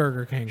 I like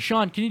Burger King.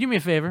 Sean, can you do me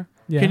a favor?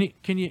 Yeah.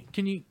 Can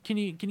you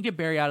get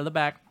Barry out of the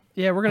back?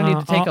 Yeah, we're gonna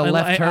need to take a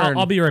left turn.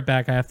 I'll be right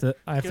back. I have to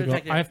Give it a go.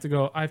 second. I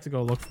have to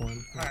go look for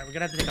him. All right, we're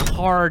gonna have to take a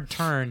hard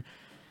turn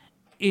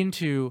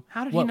into.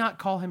 How did he not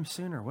call him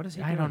sooner? What is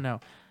he doing? I don't know.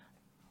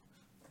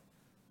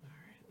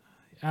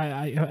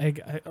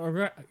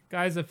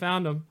 Guys, I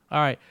found him. All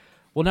right.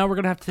 Well, now we're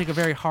gonna have to take a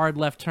very hard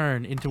left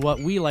turn into what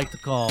we like to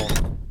call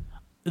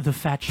the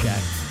Fat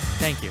Shack.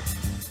 Thank you.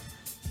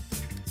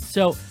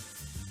 So,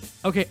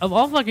 okay, of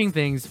all fucking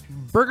things,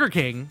 Burger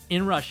King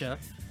in Russia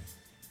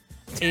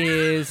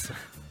is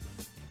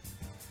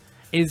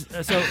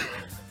so.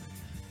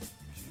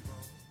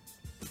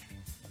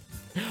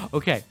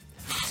 Okay,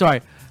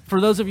 sorry. For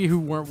those of you who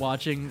weren't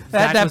watching,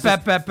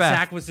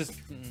 Zach was just.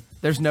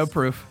 There's no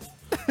proof.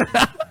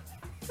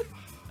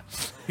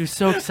 He was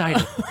so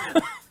excited.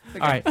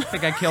 All right. I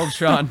think I killed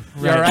Sean.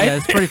 Right, yeah,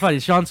 it's pretty funny.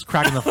 Sean's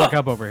cracking the fuck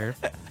up over here.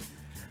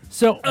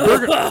 So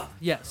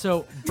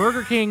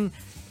Burger King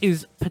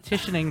is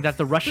petitioning that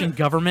the Russian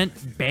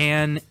government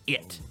ban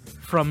it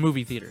from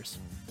movie theaters.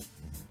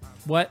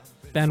 What?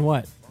 Ban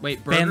what?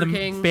 Wait, Burger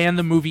King? Ban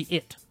the movie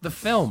It. The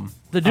film.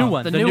 The new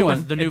one. The new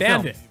one. The new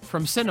banned film. it.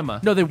 From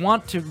cinema. No, they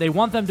want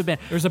them to ban.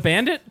 There's a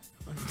bandit?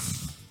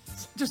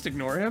 Just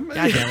ignore him.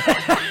 God damn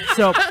it.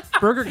 So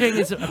Burger King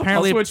is I'll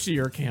apparently switch to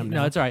your cam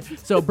now. No, it's all right.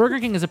 So Burger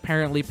King is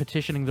apparently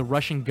petitioning the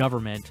Russian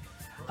government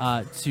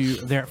to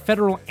their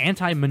federal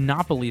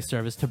anti-monopoly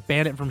service to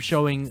ban it from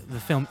showing the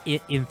film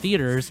It in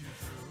theaters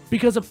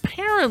because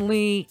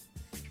Pennywise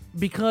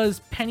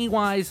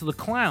the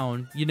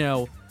clown,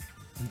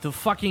 the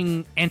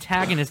fucking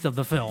antagonist of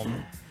the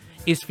film,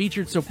 is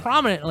featured so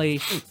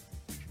prominently.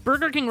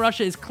 Burger King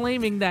Russia is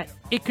claiming that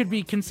it could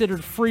be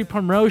considered free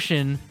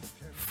promotion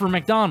for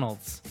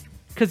McDonald's.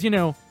 Because,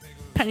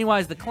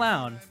 Pennywise the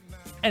clown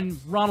and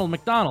Ronald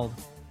McDonald,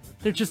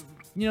 they're just,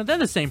 they're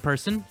the same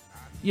person,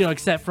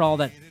 except for all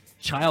that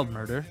child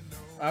murder.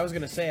 I was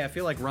going to say, I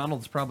feel like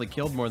Ronald's probably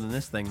killed more than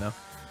this thing, though.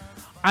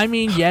 I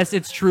mean, yes,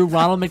 it's true.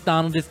 Ronald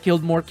McDonald has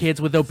killed more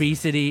kids with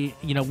obesity,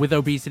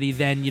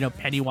 than,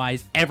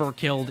 Pennywise ever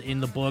killed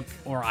in the book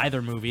or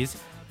either movies.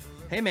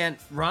 Hey, man,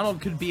 Ronald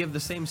could be of the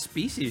same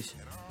species.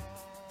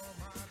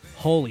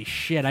 Holy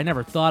shit, I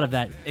never thought of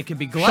that. It could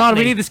be gluttony. Sean,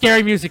 we need the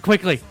scary music,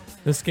 quickly.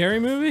 The scary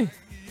movie?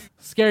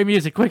 Scary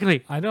music,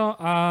 quickly. I don't,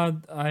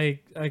 I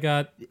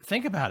got...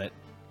 Think about it.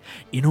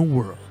 In a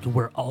world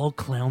where all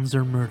clowns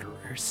are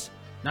murderers.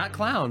 Not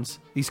clowns.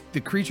 The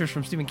creatures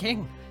from Stephen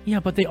King. Yeah,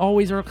 but they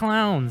always are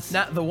clowns.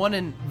 Not the one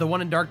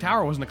in Dark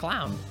Tower wasn't a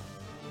clown.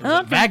 It was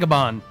Okay. a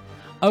vagabond.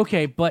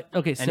 Okay,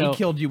 so... And he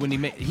killed you when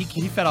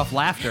he fed off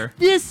laughter.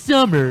 This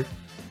summer...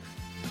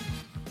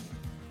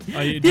 do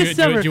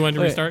you want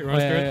to restart?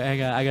 I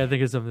gotta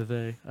think of something to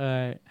say. All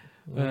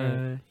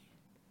right.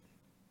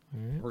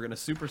 We're going to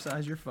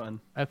supersize your fun.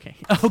 Okay.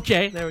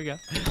 Okay, there we go.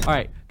 All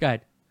right, go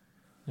ahead.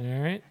 All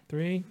right,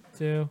 3,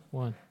 2,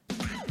 1.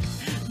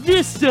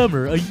 This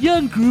summer, a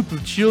young group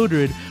of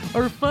children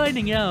are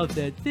finding out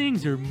that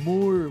things are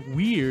more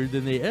weird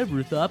than they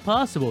ever thought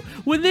possible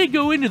when they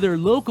go into their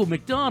local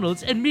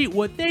McDonald's and meet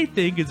what they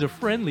think is a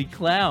friendly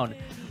clown.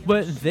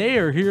 But they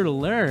are here to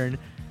learn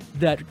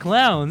that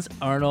clowns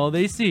aren't all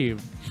they seem.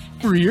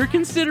 For your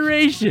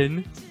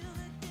consideration,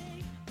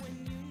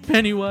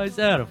 Pennywise,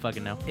 I don't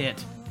fucking know.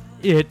 It.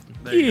 It.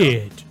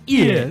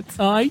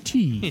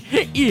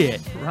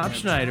 Rob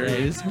Schneider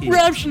is it.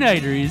 Rob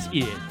Schneider is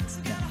it.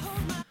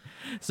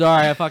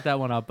 Sorry, I fucked that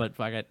one up, but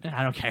fuck it.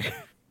 I don't care.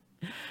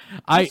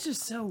 It's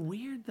just so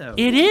weird, though.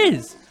 It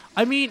is.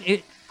 I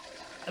mean,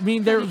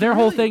 their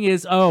whole thing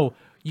is,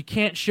 you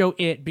can't show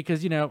it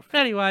because,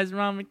 Pennywise and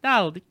Ronald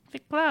McDonald, the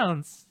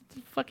clowns.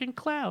 Fucking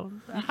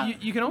clown.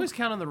 You can always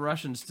count on the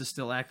Russians to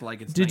still act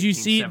like it's Did you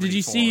see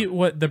 1974.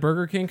 what the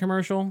Burger King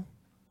commercial?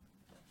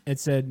 It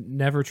said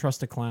never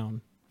trust a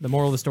clown. The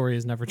moral of the story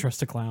is never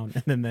trust a clown,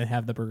 and then they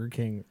have the Burger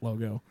King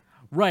logo.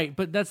 Right,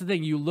 but that's the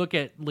thing. You look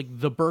at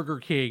the Burger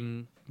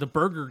King.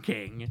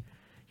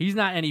 He's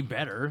not any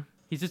better.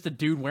 He's just a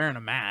dude wearing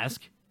a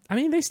mask. I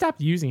mean, they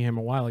stopped using him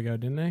a while ago,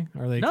 didn't they?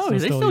 Or No, they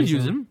still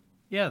use him.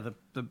 Yeah,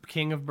 the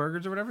king of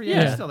burgers or whatever.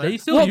 Yeah, he's still there. they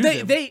still use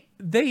him.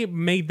 They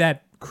made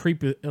that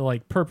creepy,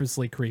 like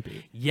purposely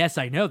creepy. Yes,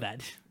 I know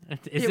that.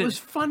 It was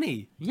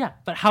funny. Yeah,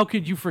 but how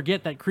could you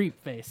forget that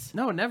creep face?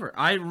 No, never.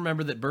 I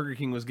remember that Burger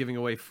King was giving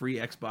away free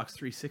Xbox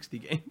 360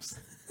 games.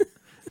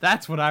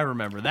 That's what I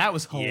remember. That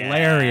was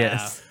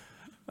hilarious.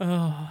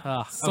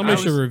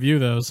 Somebody should review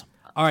those.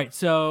 All right,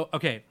 so,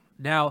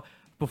 now,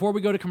 before we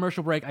go to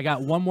commercial break, I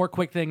got one more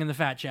quick thing in the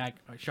Fat Shack.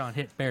 All right, Sean,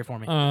 hit Barry for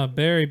me.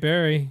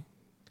 Berry,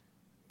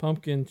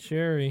 pumpkin,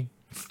 cherry.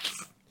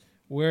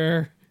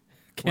 Where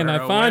can I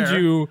find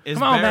you?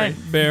 Come on, Barry.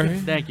 man. Barry.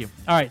 Thank you.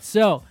 All right,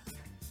 so,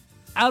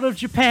 out of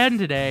Japan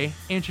today,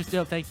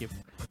 thank you.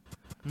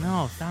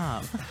 No,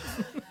 stop.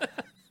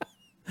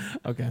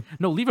 Okay.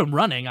 No, leave him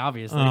running,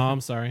 obviously. Oh,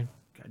 I'm sorry.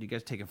 God, you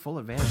guys taking full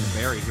advantage of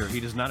Barry here. He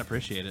does not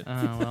appreciate it.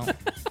 Oh, well.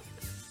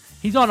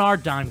 He's on our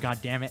dime,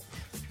 goddammit.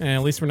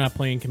 At least we're not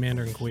playing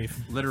Commander and Queef.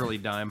 Literally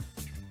dime.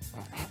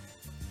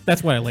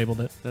 That's why I labeled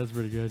it. That's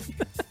pretty good.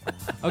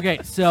 Okay,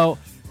 so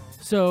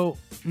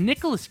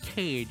Nicolas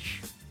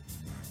Cage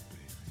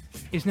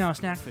is now a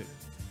snack food.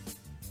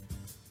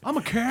 I'm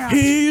a cat.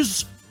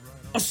 He's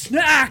a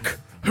snack.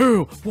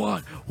 Who?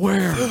 What?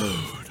 Where?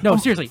 No,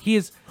 seriously,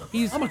 he's.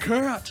 I'm a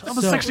cat. I'm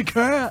a So- sexy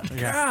cat.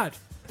 God.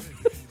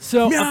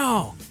 So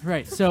Meow.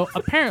 right. So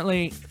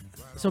apparently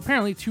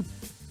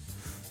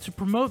to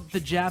promote the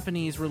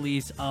Japanese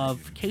release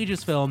of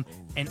Cage's film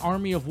An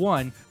Army of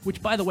One,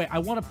 which by the way I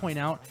want to point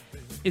out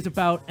is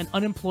about an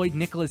unemployed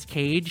Nicolas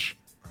Cage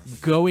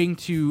going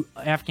to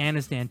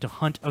Afghanistan to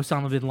hunt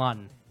Osama bin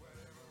Laden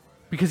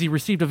because he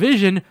received a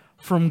vision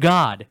from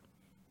God.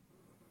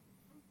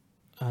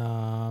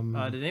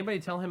 Did anybody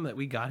tell him that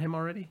we got him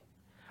already?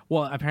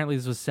 Well, apparently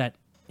this was set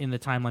in the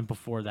timeline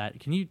before that.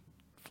 Can you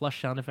flush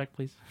sound effect,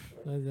 please?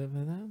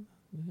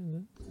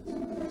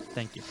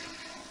 Thank you.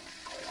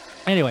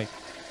 Anyway,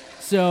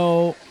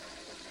 so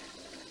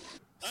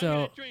I'm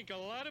gonna drink a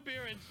lot of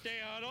beer and stay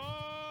out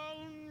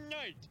all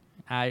night.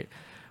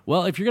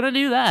 Well, if you're going to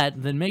do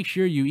that, then make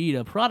sure you eat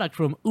a product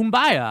from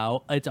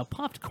Umbayao. It's a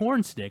popped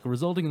corn stick,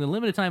 resulting in the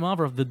limited time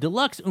offer of the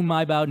deluxe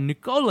Umbayao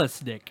Nicolas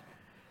stick,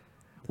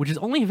 which is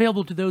only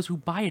available to those who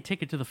buy a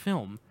ticket to the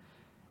film.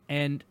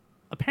 And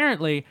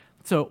apparently,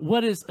 so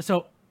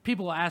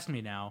people ask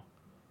me now,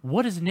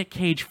 what does Nick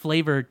Cage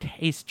flavored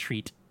taste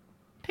treat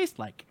taste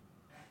like?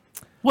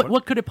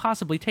 What could it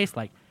possibly taste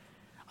like?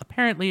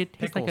 Apparently, it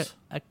tastes like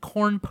a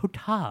corn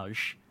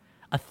potage,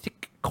 a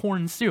thick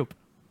corn soup.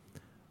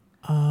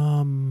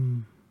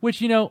 Which,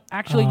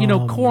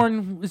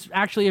 corn is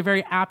actually a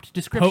very apt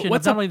description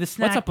of not only the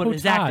snack, but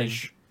his acting.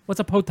 What's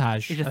a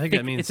potage? I think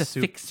that means it's a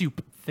soup. thick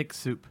soup. Thick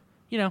soup.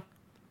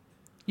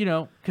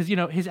 Because,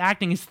 his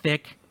acting is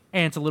thick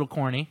and it's a little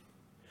corny.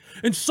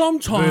 And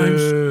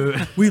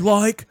sometimes we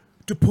like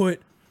to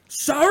put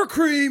sour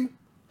cream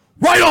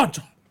right on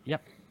top.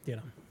 Yep.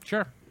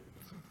 Sure.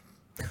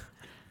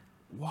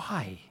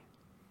 Why?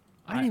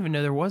 I didn't even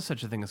know there was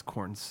such a thing as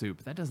corn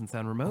soup. That doesn't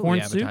sound remotely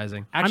Corn soup?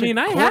 appetizing. Actually,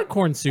 I had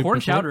corn soup. Corn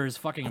before. chowder is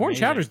fucking Corn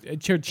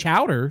amazing.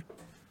 chowder,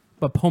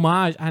 but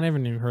pomage. I never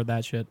even heard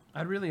that shit.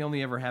 I'd really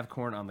only ever have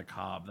corn on the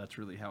cob. That's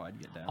really how I'd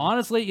get down.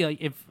 Honestly, do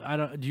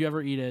you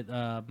ever eat it?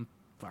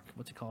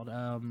 What's it called?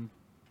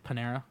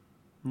 Panera.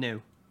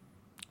 No.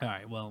 All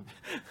right. Well,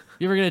 if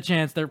you ever get a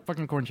chance, their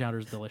fucking corn chowder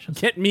is delicious.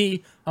 Get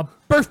me a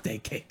birthday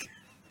cake.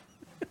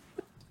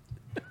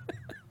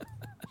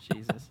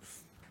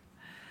 Jesus.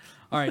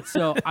 All right.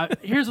 So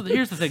here's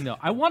the thing, though.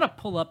 I want to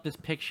pull up this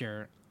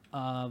picture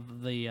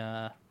of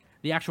the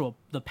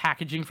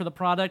packaging for the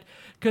product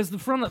because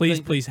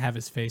Please have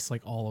his face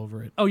like all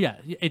over it. Oh yeah,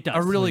 it does.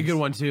 A really good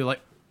one too. Like,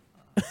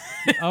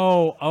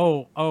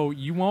 oh,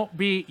 you won't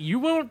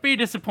be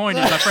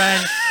disappointed, my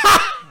friend.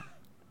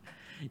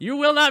 You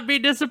will not be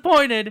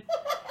disappointed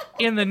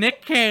in the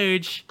Nick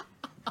Cage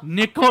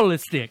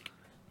Nicolas stick.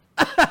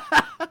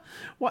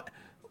 what?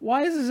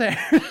 Why is his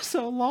hair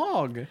so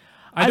long?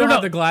 I don't know.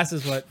 have the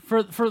glasses. What?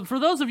 For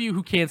those of you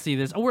who can't see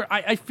this,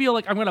 I feel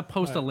like I'm gonna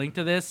post a link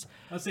to this.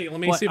 Let's see. Let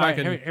me see if I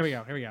can. Here we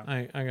go.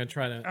 I'm gonna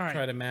try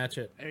to match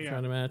it. There you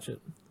Trying go. to match it.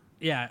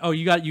 Yeah. Oh,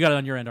 you got it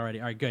on your end already.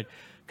 All right, good.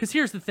 Because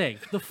here's the thing: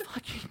 the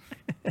fucking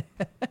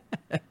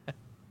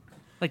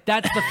like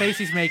that's the face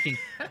he's making.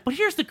 But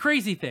here's the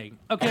crazy thing.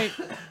 Okay,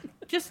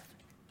 just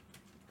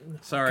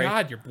Sorry.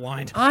 God, you're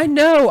blind. I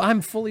know.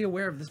 I'm fully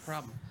aware of this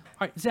problem.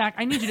 all right, Zach.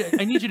 I need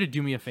you to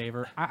do me a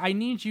favor. I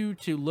need you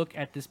to look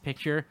at this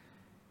picture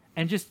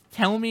and just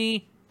tell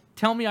me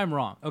I'm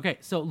wrong. Okay,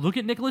 so look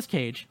at Nicolas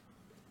Cage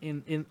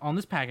in on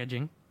this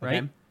packaging,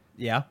 right? Okay.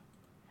 Yeah.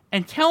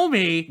 And tell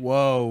me,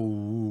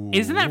 Whoa.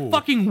 isn't that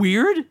fucking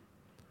weird?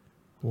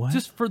 What?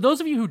 Just for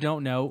those of you who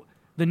don't know,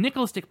 the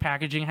Nicolas stick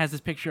packaging has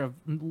this picture of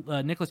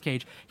Nicolas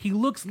Cage. He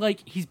looks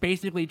like he's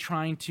basically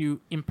trying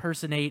to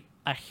impersonate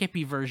a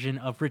hippie version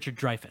of Richard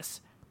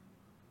Dreyfuss.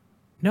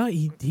 No,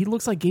 he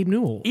looks like Gabe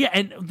Newell. Yeah,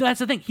 and that's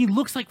the thing. He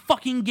looks like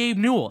fucking Gabe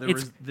Newell.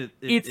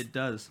 It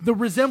does. The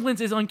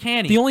resemblance is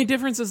uncanny. The only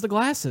difference is the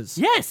glasses.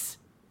 Yes.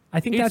 I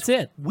think It's that's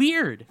it.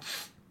 Weird.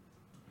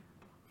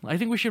 I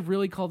think we should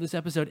really call this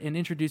episode in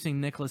introducing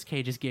Nicolas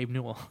Cage as Gabe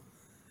Newell.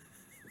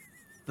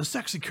 The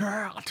sexy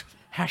cat.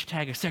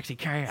 Hashtag a sexy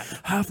cat.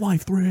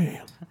 Half-Life 3.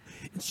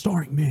 It's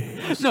starring me.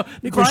 No,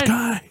 Nicolas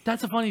Brian, Cage.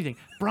 that's the funny thing.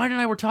 Brian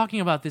and I were talking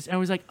about this, and I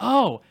was like,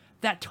 oh,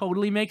 that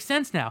totally makes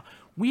sense now.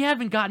 We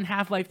haven't gotten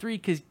Half-Life 3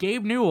 because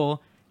Gabe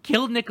Newell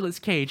killed Nicolas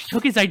Cage,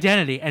 took his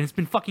identity, and has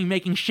been fucking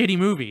making shitty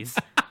movies.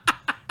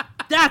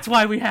 That's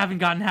why we haven't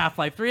gotten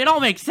Half-Life 3. It all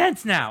makes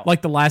sense now.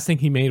 Like the last thing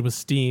he made was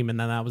Steam, and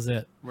then that was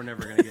it. We're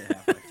never going to get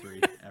Half-Life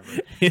 3 ever.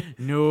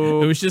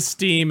 No. It was just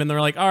Steam, and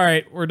they're like, all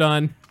right, we're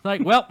done.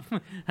 Like, well,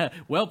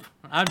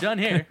 I'm done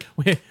here.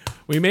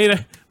 We made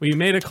a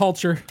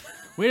culture.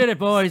 We did it,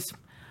 boys.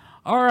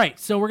 All right,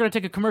 so we're going to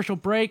take a commercial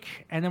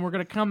break, and then we're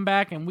going to come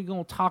back, and we're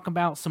going to talk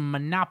about some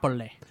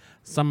Monopoly.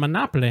 Some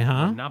Monopoly,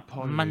 huh?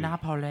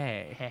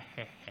 Monopoly.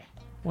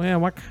 Well,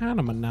 what kind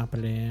of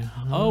Monopoly?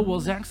 Huh? Oh, well,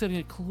 Zach's going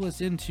to clue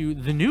us into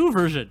the new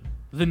version.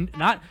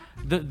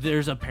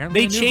 There's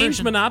apparently They a new changed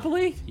version.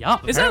 Monopoly? Yeah.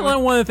 Is that one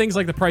of the things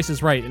like The Price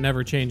is Right? It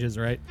never changes,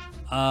 right?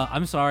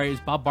 I'm sorry. Is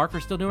Bob Barker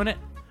still doing it?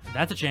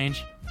 That's a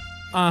change.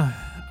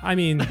 I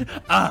mean,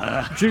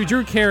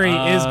 Drew Carey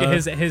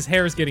is his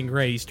hair is getting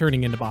gray. He's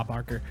turning into Bob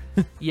Barker.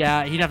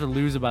 Yeah, he'd have to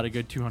lose about a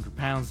good 200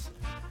 pounds.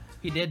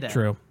 He did that.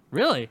 True.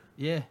 Really?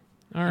 Yeah.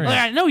 All right. Like,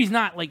 I know he's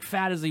not like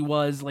fat as he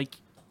was. Like,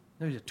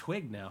 No, he's a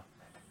twig now.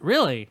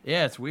 really?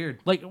 Yeah, it's weird.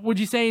 Like, would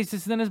you say he's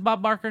as thin as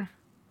Bob Barker?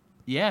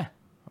 Yeah.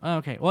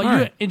 Okay. Well, All you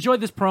right. enjoy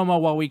this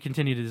promo while we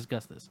continue to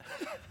discuss this.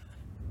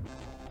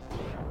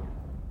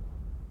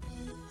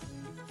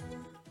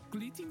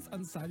 Greetings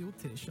and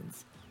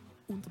salutations.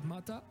 Und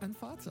Mutter and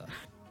Vater.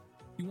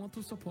 You want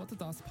to support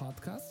Das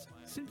Podcast?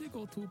 Simply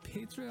go to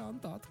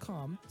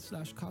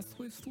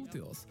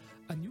patreon.com/castawaystudios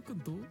and you can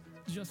do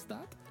just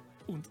that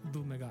und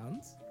du mir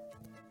ganz.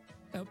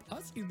 Help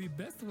us in the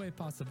best way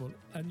possible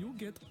and you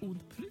get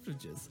und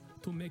privileges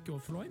to make your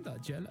Freunde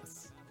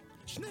jealous.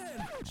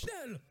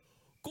 Schnell!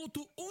 Go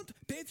to und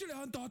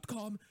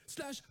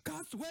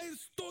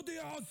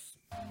patreon.com/castawaystudios.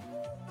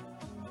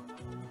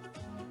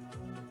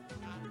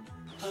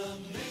 Well,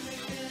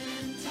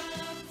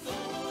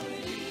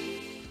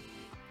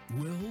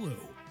 hello.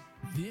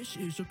 This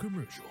is a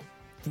commercial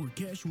for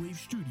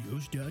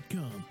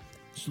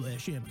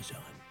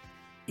CashWaveStudios.com/Amazon.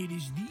 It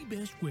is the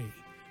best way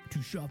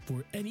to shop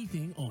for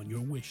anything on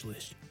your wish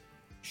list.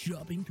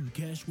 Shopping through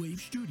Cashwave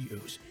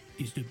Studios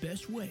is the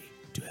best way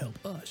to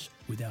help us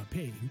without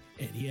paying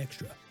any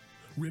extra.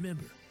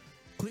 Remember,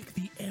 click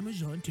the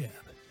Amazon tab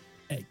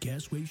at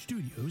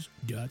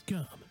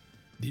CashWaveStudios.com.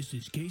 This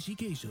is Casey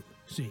Kasem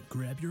saying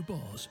grab your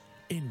balls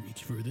and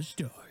reach for the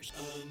stars.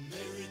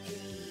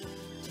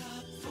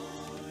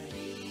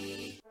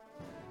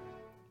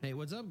 Hey,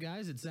 what's up,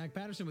 guys? It's Zach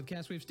Patterson with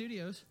Castwave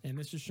Studios. And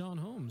this is Sean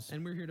Holmes.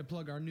 And we're here to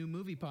plug our new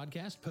movie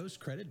podcast, Post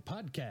Credit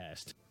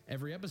Podcast.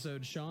 Every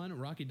episode, Sean,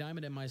 Rocky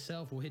Diamond, and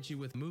myself will hit you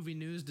with movie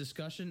news,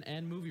 discussion,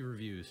 and movie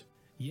reviews.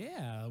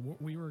 Yeah,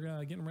 we were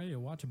getting ready to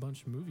watch a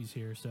bunch of movies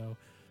here, so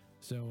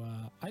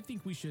I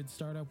think we should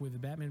start up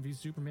with Batman v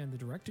Superman, the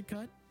directed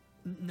cut.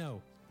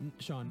 No,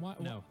 Sean,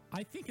 no.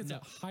 I think it's a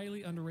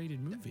highly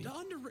underrated movie.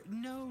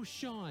 No,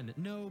 Sean,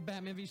 no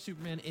Batman v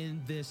Superman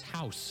in this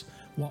house.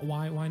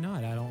 Why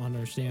not? I don't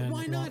understand.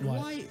 Why not?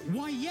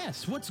 Why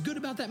yes? What's good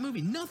about that movie?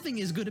 Nothing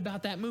is good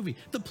about that movie.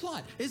 The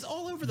plot is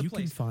all over the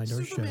place. You can find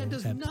our Superman show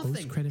does at nothing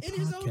Post-Credit in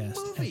his own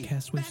Podcast movie. at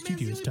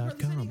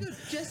CastWaveStudios.com.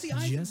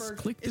 Just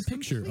click the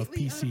picture of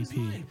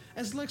PCP.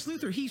 As Lex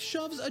Luthor, he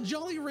shoves a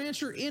Jolly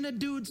Rancher in a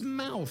dude's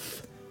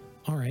mouth.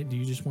 All right, do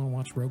you just want to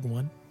watch Rogue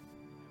One?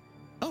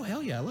 Oh,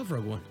 hell yeah, I love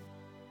Rogue One.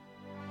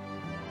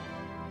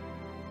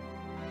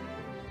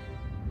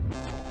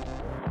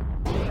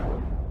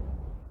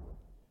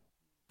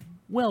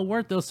 Well,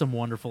 weren't those some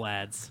wonderful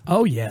ads?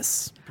 Oh,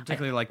 yes.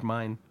 Particularly like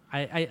mine.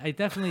 I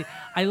definitely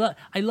I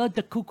love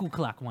the cuckoo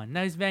clock one.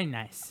 That was very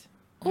nice.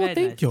 Oh, Very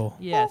thank nice. you.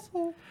 Yes.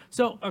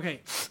 So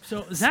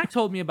Zach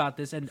told me about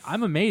this, and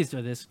I'm amazed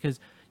by this because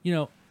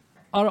out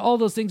of all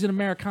those things in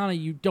Americana,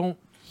 you don't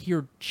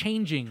hear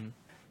changing.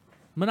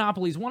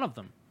 Monopoly's one of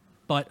them,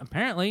 but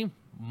apparently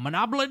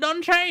Monopoly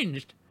done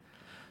changed.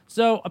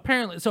 So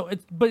apparently, it's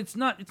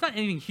not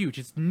anything huge.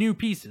 It's new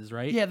pieces,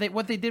 right? Yeah,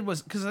 what they did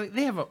was, because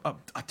they have a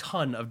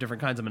ton of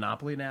different kinds of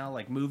Monopoly now,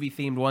 like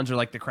movie-themed ones, or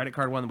like the credit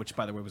card one, which,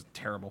 by the way, was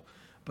terrible.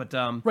 But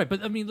right,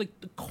 but I mean, like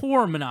the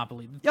core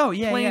Monopoly.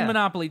 Plain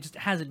Monopoly just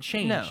hasn't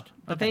changed. No,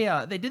 but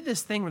they did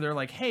this thing where they're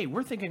like, hey,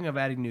 we're thinking of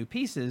adding new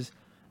pieces,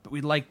 but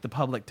we'd like the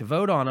public to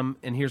vote on them,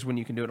 and here's when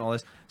you can do it and all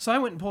this. So I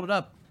went and pulled it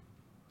up,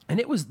 and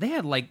they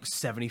had like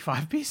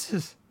 75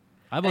 pieces.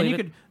 I believe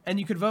it. And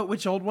you could vote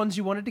which old ones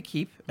you wanted to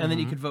keep, and then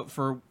you could vote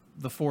for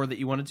the 4 that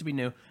you wanted to be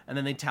new, and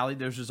then they tallied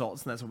those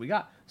results, and that's what we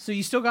got. So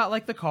you still got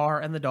like the car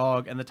and the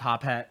dog and the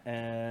top hat,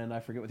 and I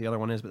forget what the other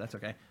one is, but that's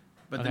okay.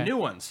 But the new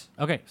ones.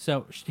 Okay,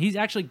 so he's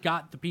actually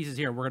got the pieces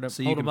here. We're gonna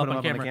hold them up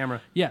on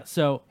camera. Yeah.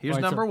 So here's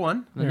number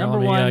one. The number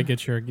one.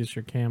 Get your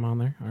cam on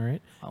there. All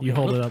right. Okay. You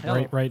hold it up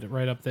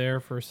right up there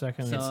for a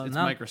second. So it's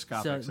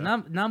microscopic. So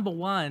number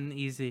one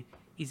is a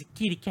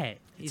kitty cat.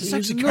 It's a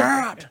sexy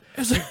cat.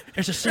 It's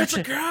a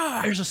sexy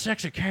cat. There's a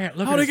sexy cat.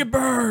 Look How'd it get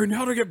burned?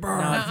 How'd it get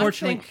burned? No,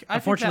 unfortunately, I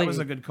think that was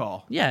a good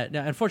call. Yeah.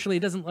 No, unfortunately,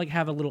 it doesn't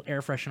have a little air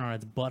freshener on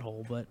its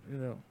butthole, but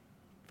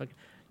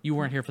you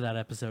weren't here for that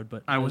episode,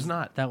 but I was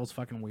not. That was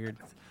fucking weird.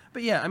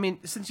 But yeah, I mean,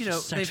 since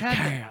they've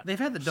had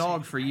the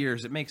dog for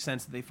years, it makes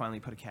sense that they finally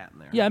put a cat in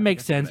there. Yeah, it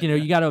makes sense.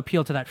 You got to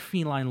appeal to that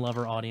feline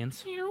lover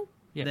audience.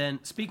 Yeah. Then,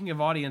 speaking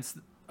of audience,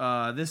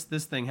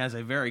 this thing has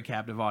a very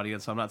captive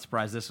audience, so I'm not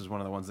surprised this is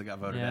one of the ones that got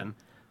voted in.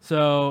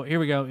 So here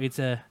we go. It's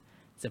a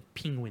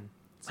penguin.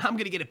 I'm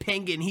gonna get a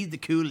penguin. He's the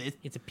coolest.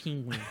 It's a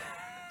penguin.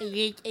 I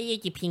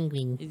like a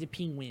penguin. It's a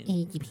penguin. I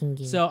like a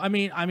penguin. So I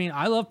mean,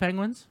 I love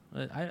penguins.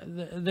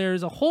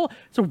 There's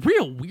it's a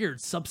real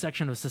weird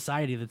subsection of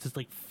society that's just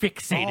like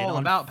fixated on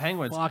about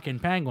penguins. Fucking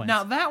penguins.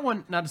 Now that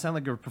one, not to sound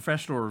like a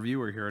professional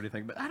reviewer here or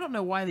anything, but I don't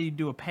know why they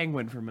do a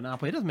penguin for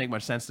Monopoly. It doesn't make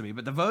much sense to me.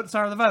 But the votes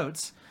are the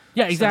votes.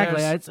 Yeah,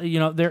 exactly. So it's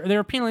they're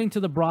appealing to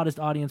the broadest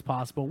audience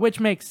possible, which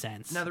makes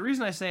sense. Now the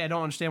reason I say I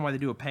don't understand why they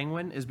do a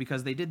penguin is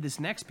because they did this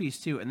next piece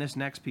too, and this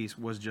next piece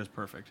was just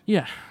perfect.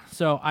 Yeah.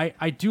 So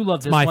I do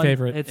love this my one.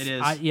 favorite. It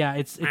is.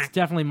 It's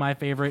definitely my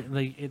favorite.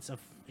 Like it's a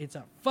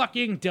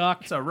fucking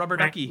duck. It's a rubber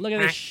ducky. Look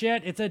at this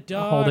shit. It's a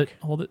duck.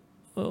 Hold it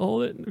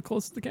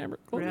close to the camera.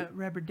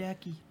 Rubber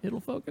ducky. It'll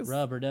focus.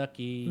 Rubber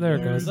ducky. There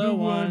it goes. The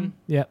one.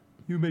 Yep.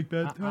 You make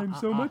bad times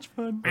so much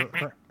fun.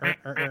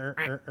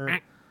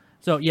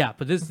 So yeah,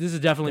 but this is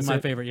definitely my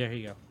it. favorite. Yeah, here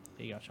you go.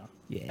 Here you go, Sean.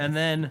 Yeah. And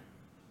then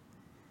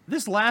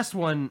this last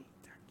one,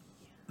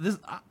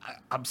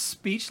 I'm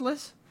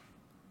speechless,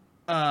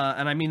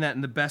 and I mean that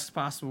in the best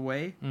possible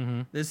way.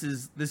 Mm-hmm. This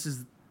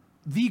is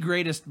the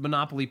greatest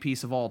Monopoly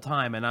piece of all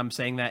time, and I'm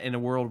saying that in a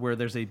world where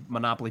there's a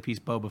Monopoly piece,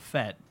 Boba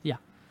Fett. Yeah.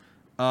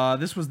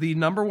 This was the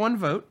number one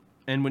vote,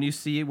 and when you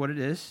see what it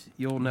is,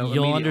 you'll know.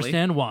 You'll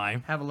understand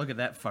why. Have a look at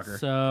that fucker.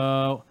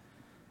 So.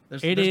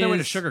 There's no way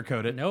to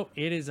sugarcoat it. Nope,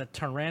 it is a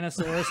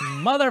Tyrannosaurus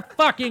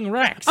motherfucking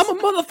Rex. I'm a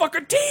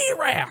motherfucking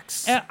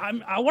T-Rex.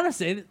 And I want to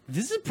say that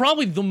this is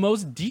probably the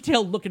most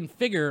detailed looking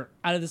figure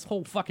out of this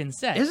whole fucking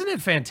set. Isn't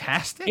it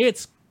fantastic?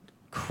 It's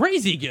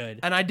crazy good.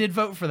 And I did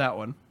vote for that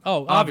one.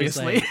 Oh,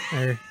 obviously.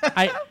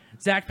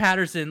 Zach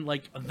Patterson,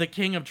 like the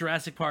king of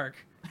Jurassic Park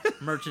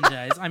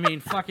merchandise. I mean,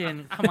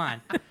 fucking, come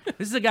on.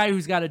 This is a guy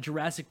who's got a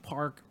Jurassic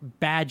Park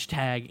badge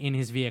tag in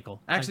his vehicle.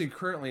 Actually,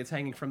 currently it's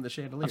hanging from the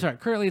chandelier. I'm sorry,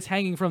 currently it's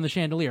hanging from the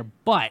chandelier,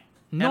 but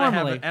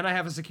normally... And I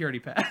have a security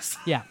pass.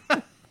 Yeah.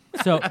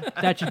 So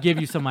that should give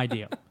you some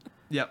idea.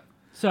 Yep.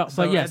 So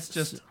but yes. It's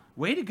just,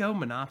 way to go,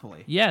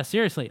 Monopoly. Yeah,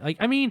 seriously. Like,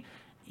 I mean,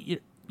 you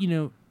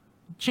know,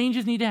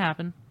 changes need to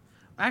happen.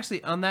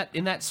 Actually,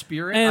 in that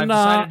spirit, I've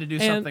decided to do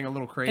something a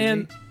little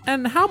crazy.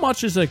 And how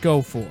much does it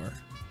go for?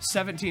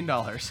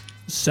 $17.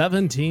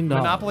 $17.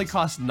 Monopoly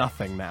costs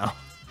nothing now.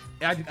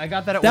 I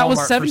got that at Walmart. That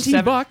was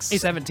 17 bucks?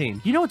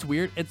 17. You know what's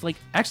weird? It's like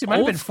Actually, it might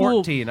have been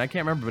school- 14. I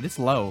can't remember, but it's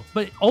low.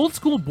 But old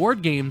school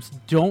board games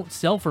don't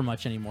sell for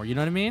much anymore. You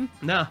know what I mean?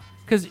 Nah.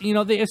 Because, you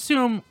know, they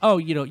assume, oh,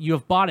 you know, you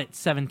have bought it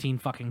 17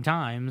 fucking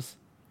times.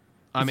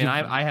 I mean,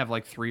 I have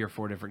like 3 or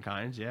 4 different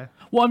kinds, yeah.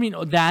 Well, I mean,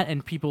 that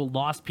and people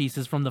lost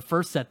pieces from the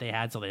first set they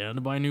had, so they had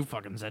to buy a new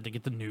fucking set to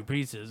get the new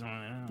pieces.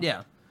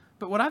 Yeah.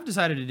 But what I've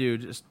decided to do,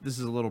 this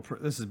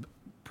is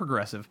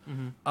progressive.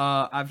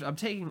 I'm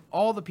taking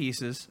all the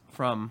pieces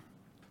from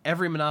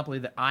every Monopoly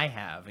that I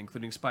have,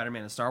 including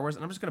Spider-Man and Star Wars,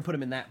 and I'm just going to put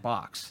them in that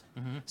box.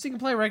 So you can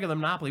play regular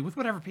Monopoly with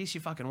whatever piece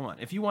you fucking want.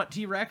 If you want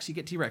T-Rex, you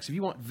get T-Rex. If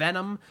you want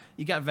Venom,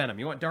 you got Venom.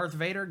 You want Darth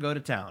Vader, go to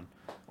town.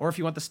 Or if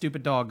you want the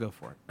stupid dog, go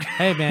for it.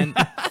 Hey, man.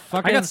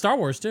 Fucking, I got Star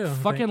Wars, too.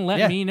 Fucking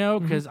let me know,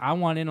 because I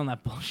want in on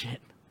that bullshit.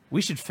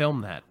 We should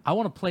film that. I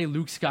want to play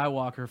Luke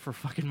Skywalker for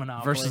fucking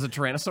Monopoly. Versus a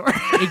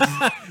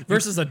Tyrannosaur?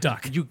 Versus a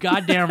duck. You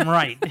goddamn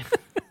right.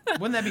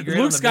 Wouldn't that be great?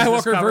 Luke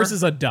Skywalker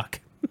versus a duck.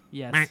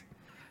 Yes.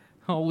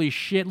 Holy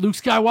shit, Luke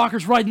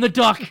Skywalker's riding the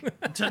duck.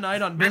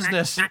 Tonight on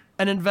Business,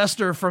 an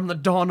investor from the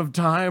dawn of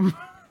time.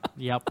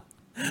 Yep.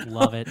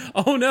 Love it.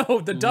 Oh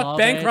no, the duck Love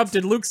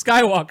bankrupted Luke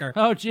Skywalker.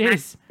 Oh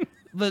jeez.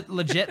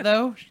 Legit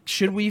though,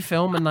 should we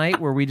film a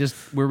night where we just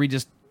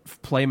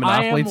play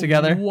Monopoly I am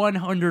together?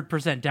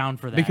 100% down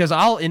for that. Because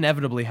I'll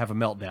inevitably have a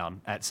meltdown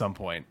at some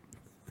point.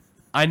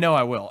 I know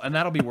I will, and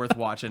that'll be worth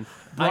watching.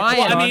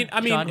 Brian, I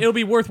mean, it'll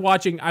be worth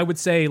watching. I would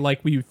say like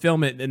we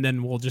film it and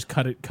then we'll just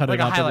cut it Like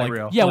a out to highlight like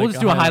reel. yeah, we'll like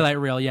just do a highlight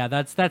reel. Yeah,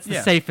 that's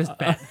the safest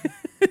bet.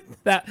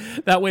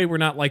 That way we're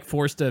not like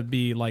forced to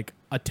be like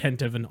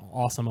attentive and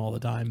awesome all the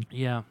time.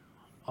 Yeah.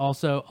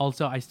 Also,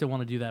 I still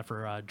want to do that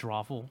for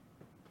Drawful.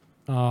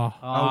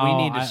 Oh,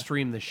 we need to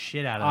stream the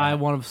shit out of that. I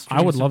want to stream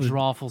I would some love to.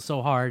 Drawful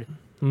so hard.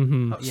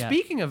 Yeah.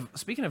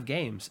 Speaking of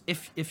games,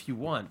 if you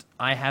want,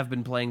 I have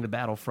been playing the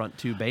Battlefront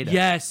 2 beta.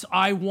 Yes,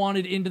 I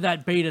wanted into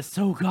that beta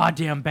so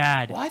goddamn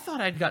bad. Well, I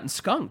thought I'd gotten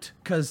skunked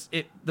because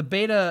the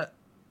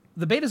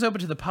beta's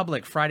open to the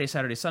public Friday,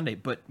 Saturday, Sunday,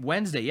 but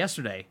Wednesday,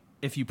 yesterday,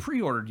 if you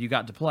pre-ordered, you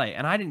got to play,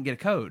 and I didn't get a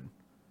code.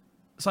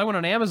 So I went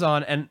on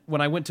Amazon, and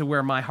when I went to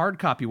where my hard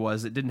copy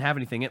was, it didn't have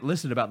anything. It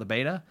listed about the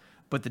beta,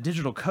 but the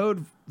digital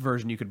code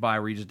version you could buy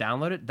where you just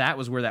download it, that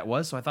was where that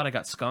was, so I thought I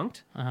got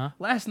skunked.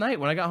 Last night,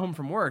 when I got home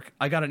from work,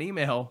 I got an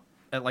email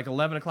at like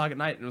 11 o'clock at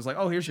night, and it was like,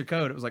 oh, here's your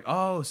code. It was like,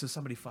 oh, so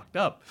somebody fucked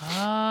up.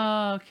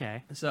 Oh,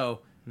 okay. So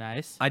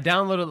Nice. I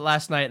downloaded it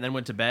last night and then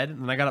went to bed,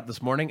 and then I got up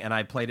this morning, and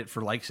I played it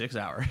for like 6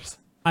 hours.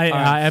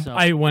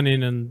 I went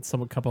in and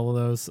a couple of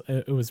those.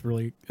 It's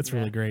really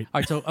great.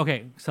 All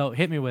right, so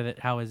hit me with it.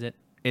 How is it?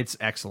 It's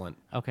excellent.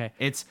 Okay.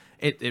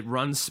 It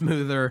runs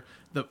smoother.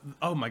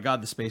 Oh my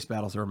god, the space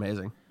battles are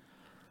amazing.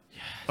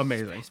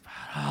 Amazing.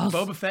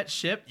 Boba Fett's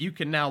ship, you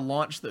can now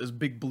launch those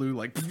big blue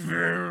like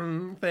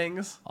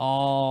things.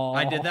 Oh,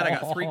 I did that. I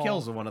got 3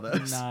 kills with one of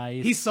those.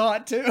 Nice. He saw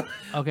it too.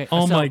 Okay.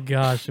 Oh so- my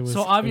gosh, it was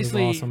So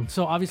obviously, it was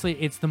awesome.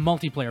 it's the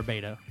multiplayer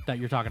beta that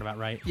you're talking about,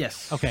 right?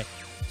 Yes. Okay.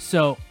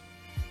 So,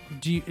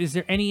 is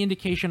there any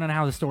indication on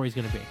how the story's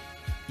going to be?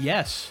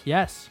 Yes.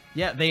 Yes.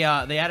 Yeah, they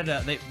added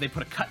they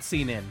put a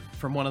cutscene in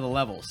from one of the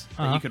levels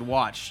that you could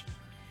watch,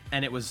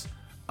 and it was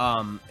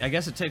I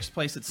guess it takes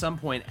place at some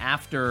point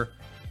after,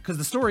 because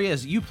the story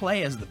is you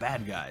play as the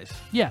bad guys.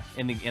 Yeah.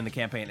 In the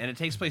campaign, and it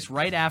takes place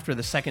right after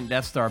the second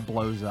Death Star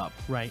blows up.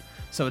 Right.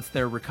 So it's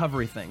their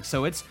recovery thing.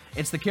 So it's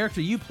the character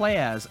you play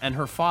as and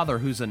her father,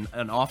 who's an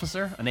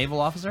officer, a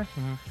naval officer,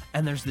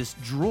 and there's this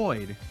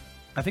droid.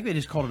 I think they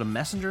just called it a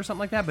messenger or something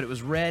like that, but it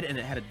was red and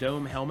it had a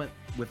dome helmet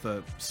with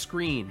a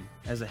screen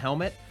as a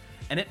helmet,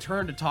 and it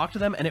turned to talk to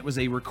them, and it was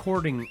a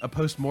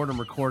post-mortem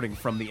recording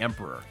from the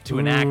Emperor to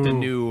enact a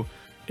new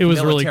It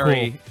was really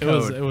military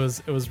cool. code.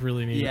 It was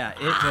really neat. Yeah,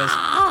 it was.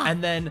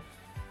 And then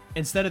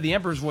instead of the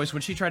Emperor's voice,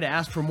 when she tried to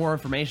ask for more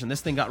information, this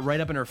thing got right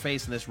up in her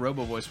face, and this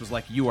robo voice was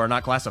like, "You are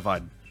not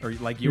classified," or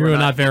like, "You are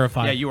not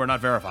verified." Yeah, you are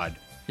not verified.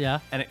 Yeah.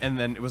 And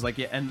then it was like,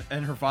 yeah, and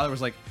her father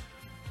was like,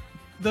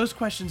 "Those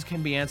questions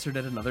can be answered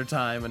at another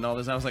time," and all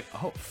this. And I was like,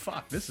 "Oh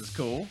fuck, this is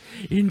cool."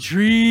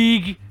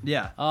 Intrigue.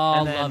 Yeah. Oh,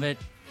 And then- love it.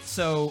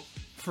 So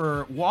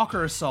for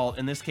Walker Assault,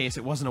 in this case,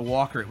 it wasn't a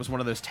walker. It was one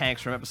of those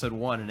tanks from episode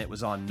 1, and it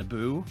was on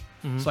Naboo.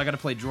 So I got to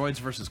play droids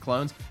versus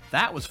clones.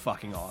 That was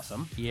fucking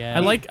awesome. Yeah. I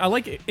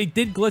like it. It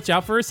did glitch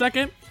out for a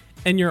second,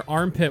 and your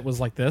armpit was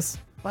like this.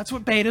 That's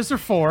what betas are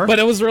for. But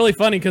it was really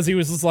funny because he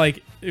was just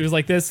like, it was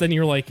like this. Then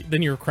you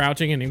were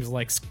crouching, and he was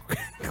like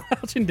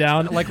crouching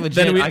down. Like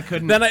legit, I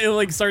couldn't. Then I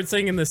like started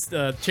singing this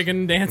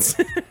chicken dance.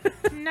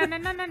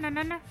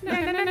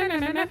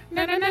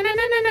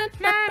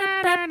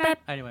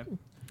 Anyway.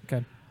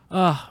 Okay.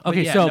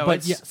 Okay, yeah, so no, but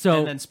it's- yeah, so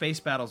and then Space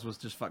Battles was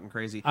just fucking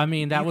crazy. I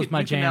mean, that You was can- my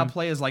you can now jam.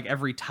 play as like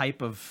every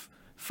type of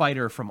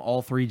fighter from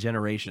all 3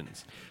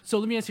 generations. So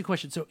let me ask you a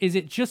question. So is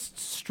it just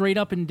straight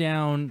up and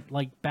down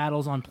like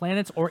battles on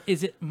planets, or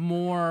is it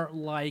more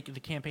like the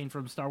campaign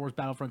from Star Wars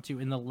Battlefront II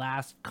in the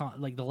last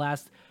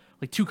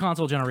 2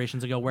 console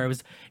generations ago, where it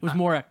was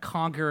more a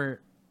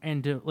conquer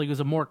and like it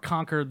was a more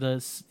conquer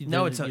the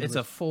No, it's universe?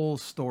 a full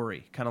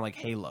story, kind of like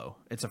Halo.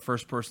 It's a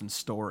first person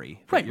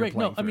story. that Right, you're right. No,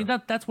 playing I mean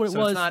through. that's what it So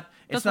was. It's not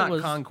That's what it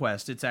was.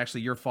 conquest. It's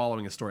actually you're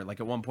following a story. Like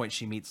at one point,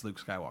 she meets Luke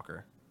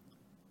Skywalker.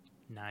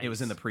 Nice. It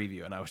was in the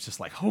preview, and I was just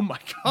like, "Oh my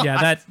god!"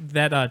 Yeah,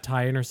 that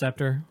TIE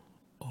interceptor.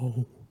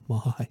 Oh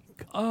my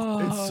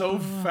god! it's so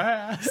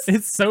fast.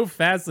 It's so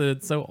fast and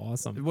it's so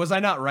awesome. Was I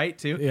not right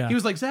too? Yeah. He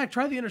was like, "Zach,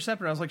 try the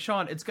interceptor." And I was like,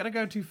 "Sean, it's gonna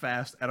go too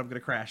fast, and I'm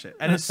gonna crash it."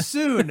 And as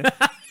soon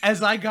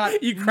as I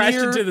got You crashed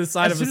into the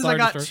side as of a soon as Star I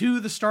got Destroyer. to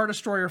the Star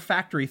Destroyer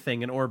factory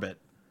thing in orbit,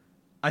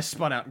 I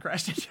spun out and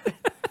crashed into it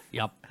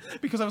Yep.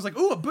 because I was like,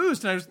 "Ooh, a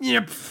boost!" And I was,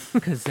 "Yeah."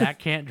 Because Zach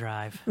can't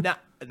drive. Now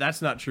that's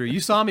not true.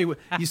 You saw me with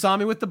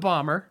the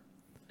bomber.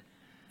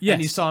 Yes.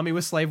 And you saw me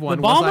with Slave the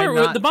One. Was I bomber.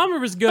 not- The bomber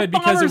was good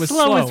because Bomber's it was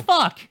slow as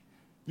fuck.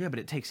 Yeah, but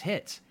it takes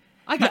hits.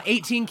 I got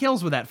 18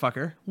 kills with that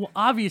fucker. Well,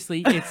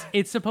 obviously,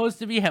 it's supposed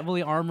to be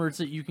heavily armored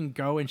so you can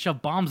go and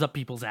shove bombs up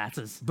people's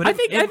asses. But I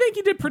think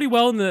you did pretty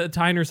well in the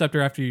TIE interceptor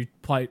after you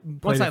played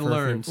Once it I for a few-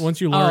 learned. Once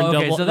you learned,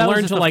 okay, so that was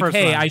learned just to the like, first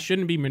hey, run. I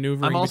shouldn't be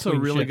maneuvering. I'm also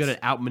between really ships. good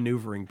at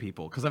outmaneuvering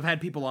people because I've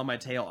had people on my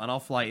tail and I'll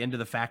fly into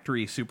the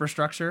factory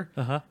superstructure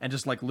and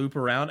just like loop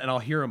around and I'll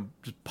hear them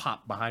just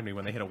pop behind me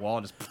when they hit a wall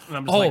and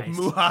I'm just like,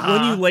 "Muhaha."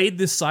 when you laid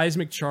this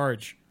seismic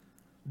charge,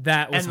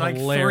 that was and like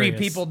hilarious.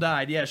 3 people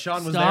died. Yeah,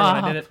 Sean was there Stop.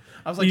 when I did it.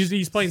 I was like,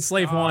 He's playing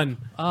Slave One.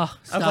 I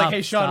was like,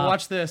 "Hey, Sean,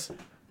 watch this."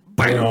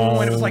 Boom!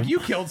 And it was like, "You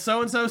killed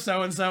so and so,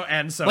 so and so,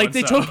 and so." Like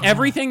they took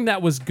everything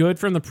that was good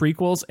from the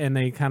prequels and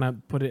they kind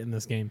of put it in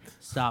this game.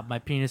 Stop. My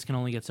penis can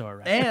only get so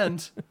erect.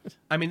 And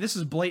I mean, this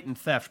is blatant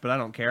theft, but I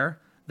don't care.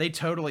 They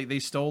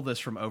stole this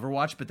from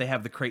Overwatch, but they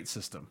have the crate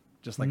system,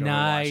 just like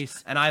Nice.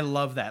 Overwatch. And I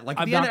love that. Like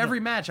at I'm the end not- of every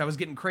match, I was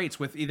getting crates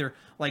with either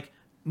like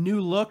new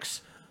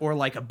looks or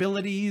like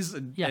abilities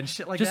and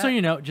shit like just that.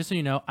 so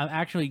you know, I've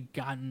actually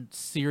gotten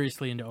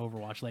seriously into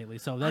Overwatch lately,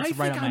 so that's I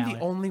right think up my I'm alley. the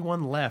only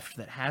one left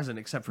that hasn't,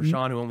 except for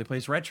Sean, who only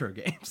plays retro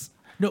games.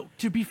 No,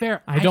 to be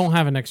fair, I don't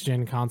have a next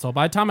gen console.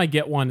 By the time I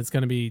get one, it's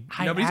going to be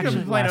Nobody's gonna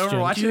be playing last gen.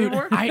 Overwatch Dude,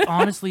 anymore. I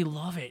honestly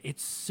love it.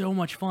 It's so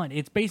much fun.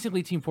 It's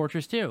basically Team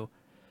Fortress 2.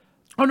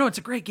 Oh no, it's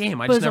a great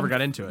game. I But just it's never a- got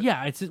into it.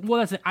 Yeah, that's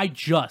it. I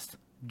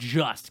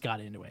just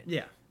got into it.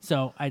 Yeah.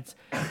 So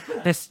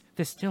there's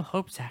still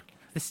hope, Zach.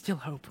 There's still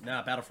hope.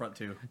 Nah, Battlefront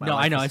 2. No,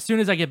 I know. As soon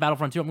as I get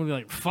Battlefront 2, I'm gonna be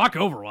like, fuck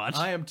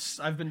Overwatch.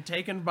 I've been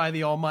taken by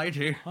the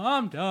Almighty.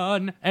 I'm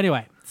done.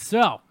 Anyway,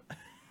 so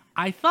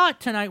I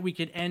thought tonight we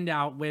could end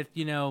out with,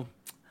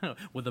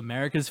 with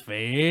America's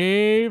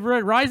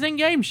favorite rising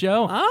game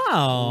show.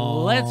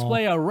 Oh. Let's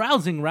play a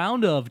rousing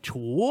round of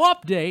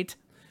Twupdate.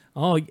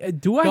 Oh,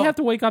 do I Go- have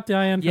to wake up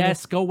Diane? For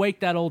Yes, go wake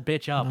that old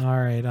bitch up. this? All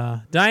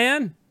right,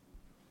 Diane.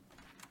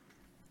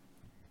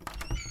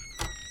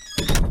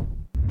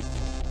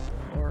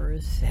 Or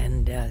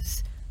send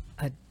us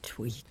a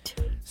tweet.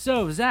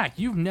 So, Zach,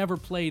 you've never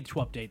played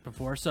Twupdate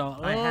before, so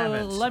I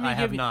haven't. I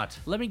have not.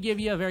 Let me give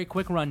you a very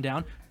quick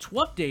rundown.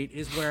 Twupdate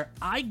is where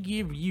I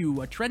give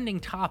you a trending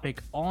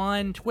topic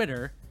on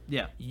Twitter.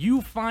 Yeah.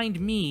 You find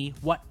me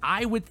what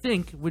I would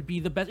think would be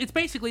the best. It's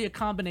basically a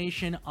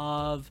combination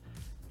of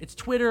it's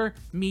Twitter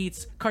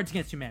meets Cards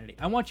Against Humanity.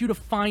 I want you to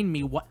find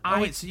me what Oh,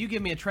 I wait, so you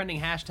give me a trending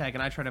hashtag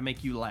and I try to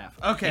make you laugh.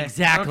 Okay.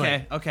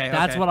 Exactly. Okay.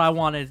 That's what I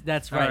wanted.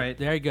 That's right. right.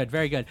 Very good.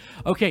 Very good.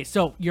 Okay,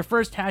 so your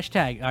first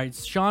hashtag. All right,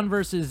 it's Sean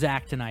versus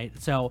Zach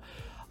tonight. So,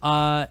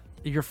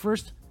 your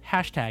first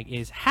hashtag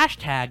is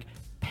hashtag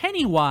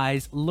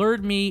Pennywise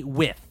lured me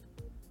with.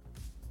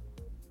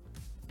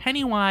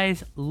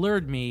 Pennywise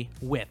lured me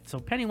with. So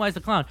Pennywise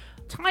the clown.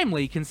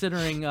 Timely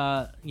considering,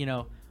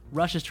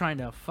 Russia's trying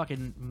to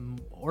fucking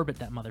orbit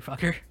that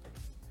motherfucker.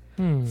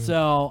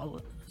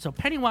 So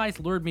Pennywise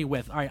lured me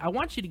with. All right, I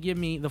want you to give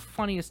me the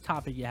funniest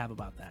topic you have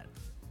about that.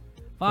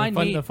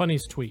 The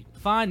funniest tweet.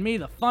 Find me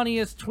the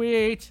funniest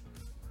tweet.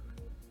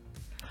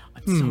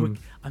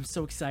 I'm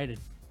so excited,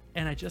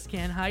 and I just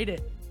can't hide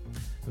it.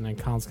 And then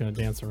Colin's going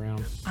to dance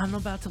around. I'm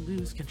about to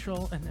lose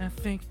control, and I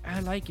think I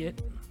like it.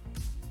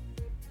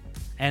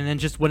 And then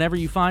just whenever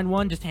you find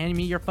one, just hand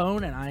me your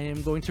phone, and I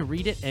am going to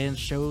read it and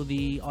show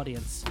the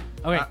audience.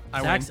 Okay,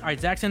 I Zach's, win. all right,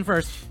 Zach's in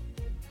first.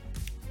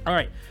 All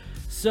right,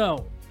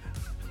 so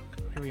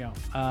here we go.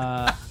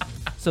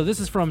 So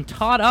this is from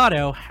Todd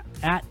Otto,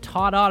 at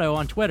Todd Otto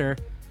on Twitter.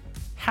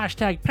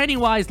 Hashtag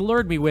Pennywise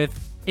lured me with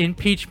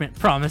impeachment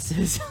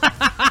promises.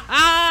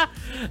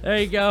 There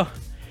you go.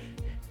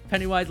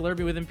 Pennywise lured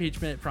me with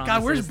impeachment promises.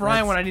 God, where's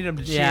Brian when I need him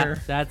to cheer?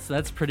 Yeah,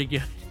 that's pretty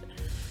good.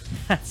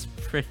 That's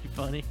pretty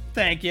funny.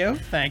 Thank you.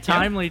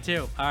 Timely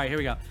too. All right, here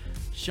we go.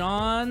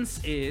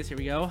 Sean's is here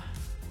we go.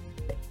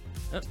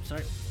 Oh,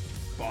 sorry.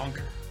 Bonk.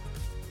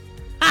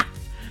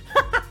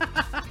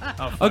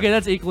 Okay,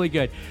 that's equally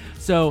good.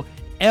 So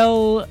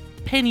El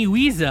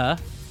Pennyweza,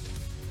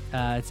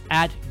 it's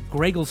at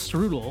Gregel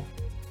Strudel.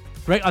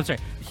 I'm sorry.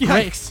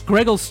 Yikes.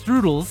 Gregel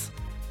Strudels.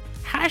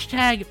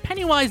 Hashtag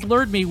Pennywise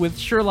lured me with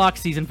Sherlock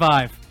season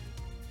 5.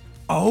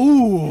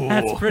 Oh,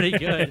 That's pretty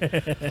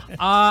good.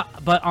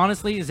 But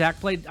honestly,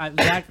 Zach played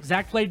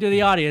to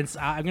the audience.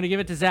 I'm gonna give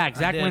it to Zach.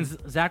 Zach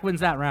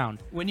wins that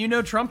round. When you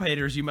know Trump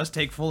haters, you must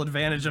take full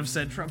advantage of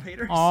said Trump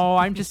haters. Oh,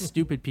 I'm just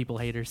stupid people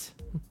haters.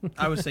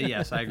 I would say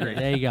yes. I agree.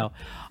 There you go.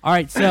 All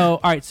right, so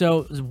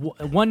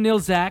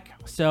 1-0 Zach.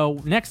 So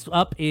next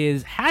up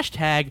is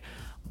hashtag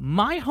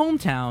my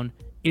hometown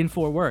in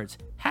 4 words.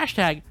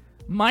 Hashtag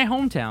my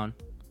hometown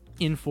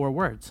in 4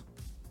 words.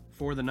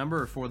 For the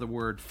number or for the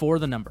word? For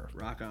the number.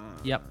 Rock on.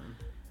 Yep.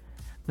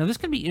 Now this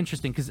can be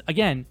interesting because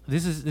again,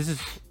 this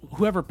is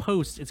whoever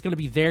posts, it's going to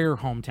be their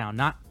hometown,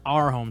 not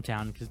our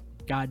hometown. Because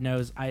God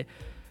knows, I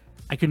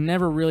could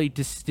never really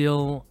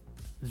distill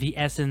the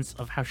essence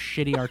of how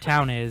shitty our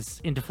town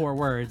is into 4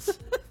 words,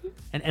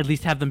 and at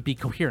least have them be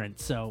coherent.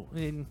 So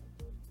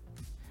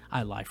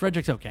I lie.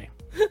 Frederick's okay.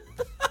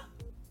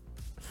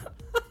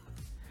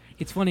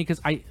 It's funny because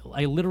I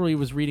literally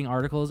was reading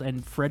articles,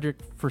 and Frederick,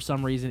 for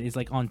some reason, is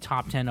like on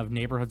top 10 of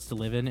neighborhoods to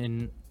live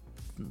in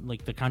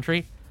like the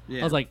country.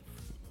 Yeah. I was like,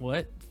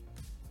 what?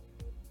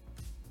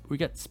 We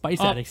got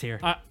spice addicts here.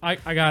 I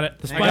got it.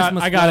 The spice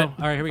must I got go. it.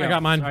 All right, here we go. I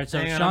got mine. All right, so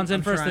Hang on, Sean's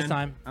in I'm first trying. this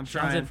time. I'm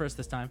Sean's in trying. first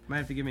this time. Might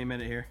have to give me a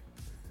minute here.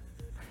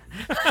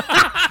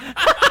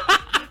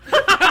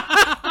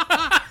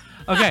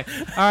 Okay.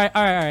 All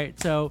right.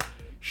 So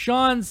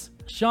Sean's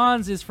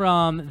is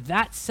from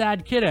That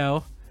Sad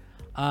Kiddo.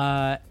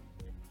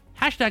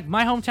 Hashtag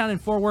my hometown in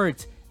 4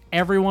 words.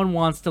 Everyone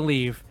wants to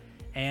leave.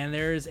 And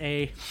there's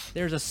a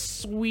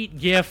sweet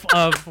gif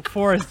of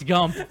Forrest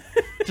Gump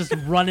just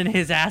running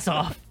his ass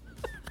off.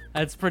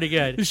 That's pretty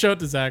good. Just show it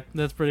to Zach.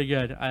 That's pretty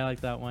good. I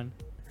like that one.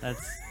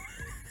 That's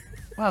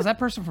Wow, is that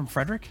person from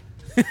Frederick?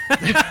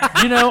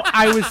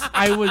 I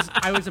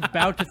was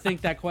about to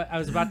think that I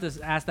was about to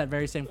ask that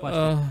very same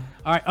question. All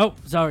right. Oh,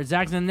 sorry.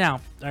 Zach's in now.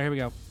 All right, here we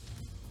go.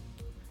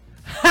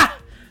 Let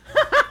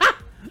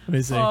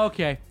me see.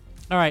 Okay.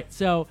 All right.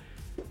 So,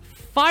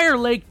 Fire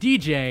Lake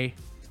DJ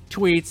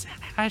tweets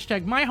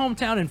hashtag my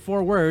hometown in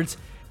 4 words.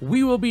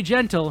 We will be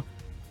gentle.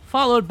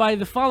 Followed by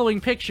the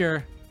following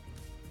picture.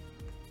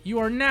 You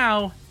are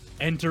now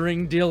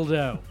entering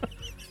dildo.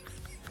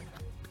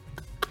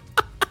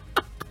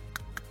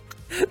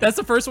 That's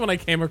the first one I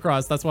came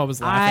across. That's why I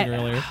was laughing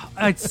earlier.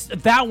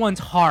 That one's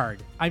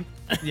hard.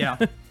 Yeah.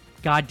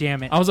 God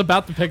damn it. I was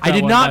about to pick that I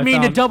did one, not but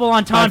mean to found- double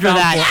entendre I found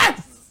that.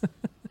 Yes!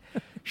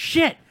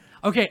 Shit.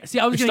 Okay, see,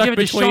 I was going to give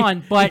it to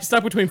Sean, but...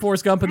 stuck between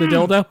Forrest Gump and the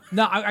dildo?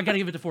 No, I got to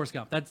give it to Forrest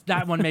Gump.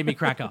 That one made me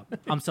crack up.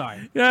 I'm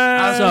sorry.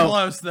 Yeah. So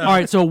close, though. All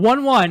right, so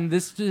 1-1.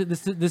 This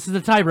is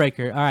the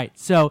tiebreaker. All right,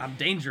 so... I'm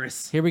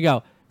dangerous. Here we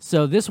go.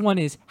 So this one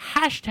is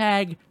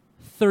hashtag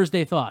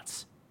Thursday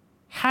Thoughts.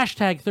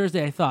 Hashtag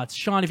Thursday Thoughts.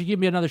 Sean, if you give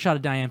me another shot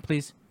of Diane,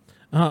 please.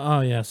 Oh,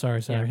 yeah.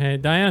 Sorry. Yeah. Hey,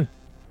 Diane.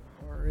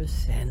 Or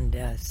send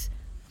us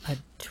a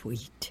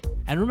tweet.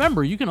 And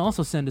remember, you can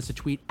also send us a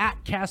tweet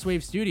at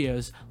Castwave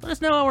Studios. Let us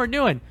know how we're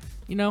doing.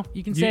 You know,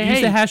 you can say, Use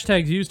hey, the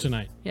hashtags used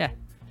tonight. yeah,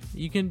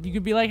 you can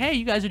be like, hey,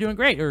 you guys are doing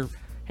great, or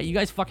hey, you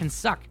guys fucking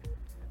suck.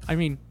 I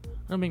mean,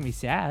 it'll make me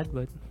sad,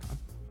 but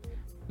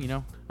you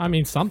know, I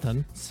mean,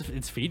 something.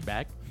 it's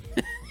feedback.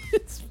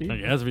 It's I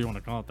guess if you want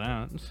to call it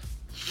that.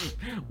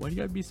 Why do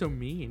you gotta be so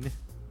mean?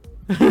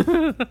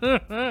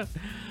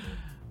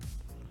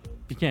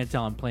 You can't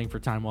tell I'm playing for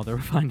time while they're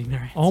finding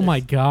their answers. Oh my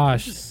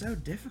gosh. This is so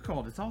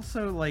difficult. It's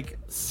also like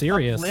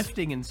Serious.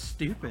 uplifting and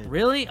stupid.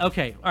 Really?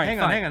 Okay. All right.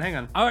 Hang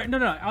on. All right. No.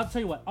 I'll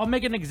tell you what. I'll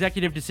make an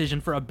executive decision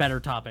for a better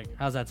topic.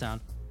 How's that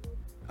sound?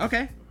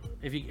 Okay.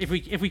 If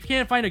we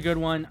can't find a good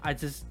one, I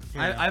just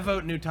I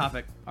vote new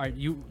topic. all right.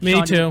 Me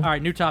Sean, too. All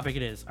right. New topic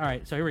it is. All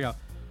right. So here we go.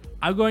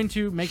 I'm going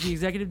to make the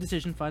executive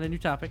decision. Find a new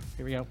topic.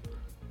 Here we go.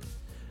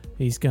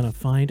 He's going to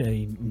find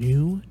a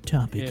new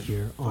topic If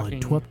here on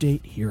fucking-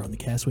 Twupdate here on the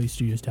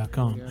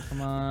CastawayStudios.com. Yeah,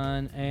 come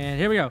on. And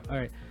here we go. All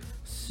right.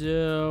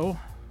 So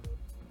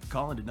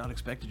Colin did not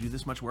expect to do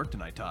this much work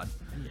tonight, Todd.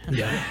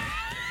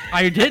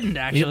 I didn't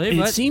actually. It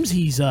but seems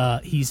he's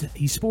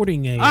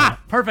sporting a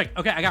perfect.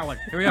 Okay, I got one.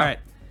 Here we go. All right.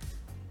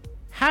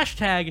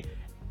 Hashtag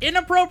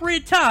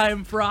inappropriate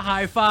time for a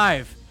high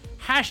five.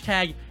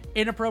 Hashtag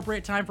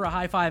inappropriate time for a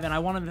high five. And I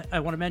want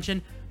to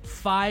mention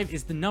 5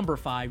 is the number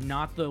 5,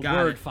 not the Got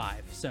word it.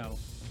 5. So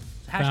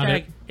Found hashtag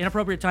it.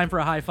 inappropriate time for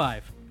a high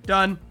five.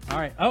 Done. All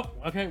right. Oh,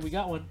 okay. We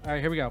got one. All right.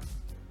 Here we go.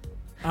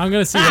 I'm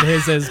going to see what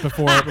his is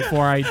before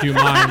I do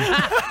mine.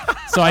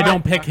 So I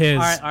don't pick his.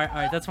 All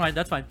right. That's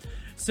fine.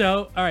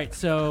 So, all right.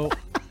 So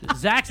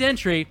Zach's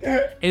entry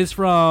is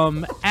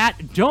from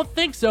at Don't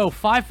Think So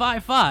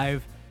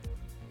 555.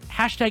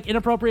 Hashtag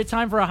inappropriate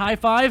time for a high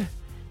five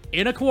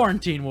in a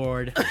quarantine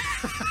ward.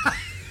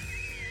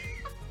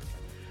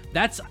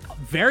 That's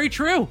very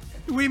true.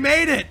 We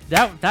made it.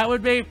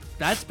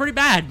 That's pretty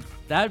bad.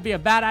 That would be a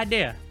bad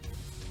idea.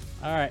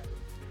 All right.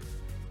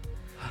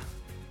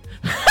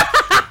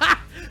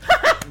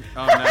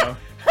 Oh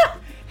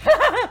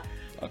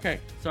no. Okay,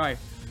 sorry.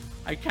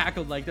 I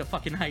cackled like the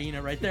fucking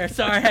hyena right there.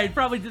 Sorry, I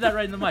probably did that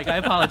right in the mic. I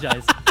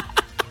apologize.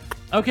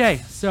 Okay,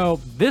 so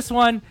this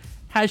one,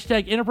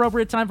 hashtag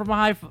inappropriate time for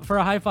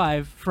a high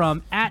five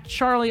from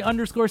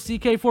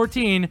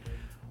 @Charlie_CK14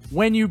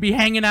 when you be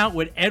hanging out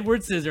with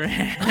Edward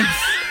Scissorhands.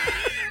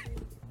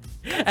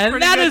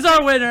 And that is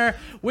our winner,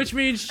 which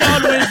means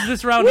Sean wins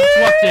this round of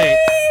Twupdate.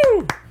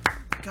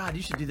 God,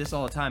 you should do this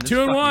all the time. This 2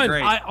 is and fucking 1.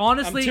 Great. I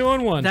honestly,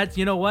 I'm 2-1. That's,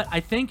 you know what?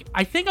 I think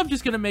I'm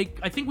just gonna make.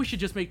 I think we should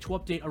just make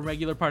Twupdate a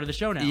regular part of the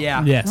show now.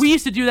 Yeah. Yes. We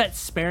used to do that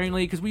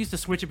sparingly because we used to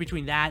switch it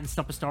between that and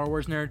Stump a Star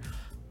Wars Nerd.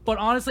 But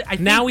honestly, I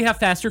think, Now we have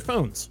faster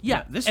phones.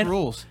 yeah, This and,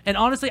 rules. And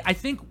honestly, I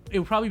think it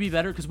would probably be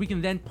better because we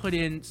can then put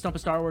in Stump a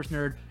Star Wars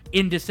Nerd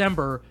in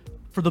December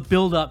for the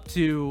build up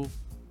to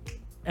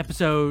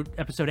episode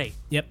 8.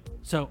 Yep.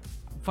 So,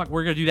 fuck,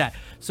 we're gonna do that.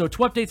 So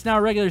Twupdate's now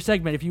a regular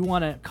segment. If you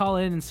want to call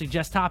in and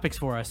suggest topics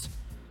for us.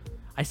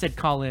 I said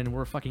call in.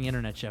 We're a fucking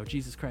internet show.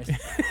 Jesus Christ.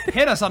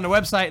 Hit us on the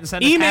website and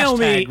send us Email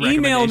hashtag me.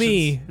 Email recommendations.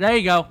 me. There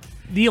you go.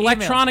 The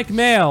electronic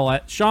mail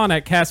at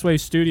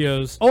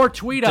Sean@CastwaveStudios.com. Or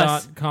tweet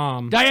us.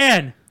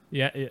 Diane.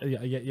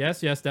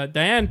 Yes,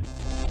 Diane.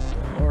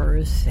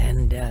 Or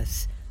send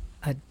us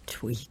a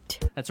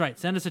tweet. That's right.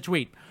 Send us a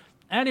tweet.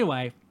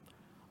 Anyway,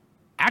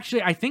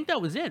 actually, I think that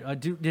was it.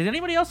 Did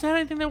anybody else have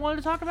anything they wanted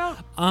to talk about?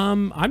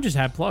 I'm just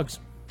had plugs.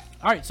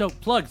 All right, so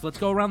plugs. Let's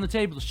go around the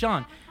table.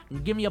 Sean,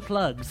 give me your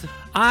plugs.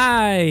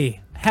 I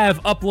have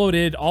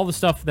uploaded all the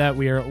stuff that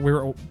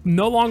we're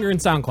no longer in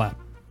SoundCloud.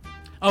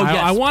 Oh,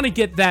 yes. I want to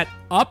get that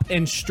up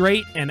and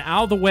straight and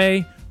out of the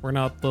way. We're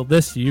going to upload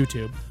this to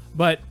YouTube.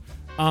 But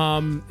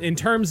in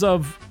terms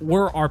of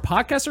where our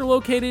podcasts are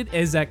located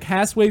is at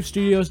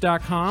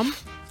castwavestudios.com.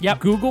 Yep.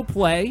 Google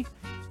Play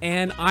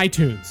and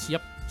iTunes.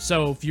 Yep.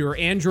 So if you're an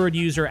Android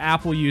user,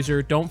 Apple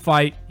user, don't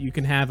fight. You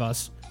can have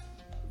us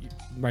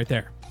right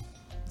there.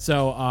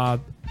 So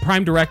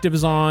Prime Directive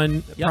is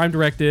on. Yep. Prime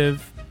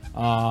Directive,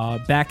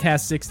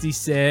 Backcast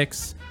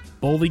 66,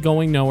 Boldly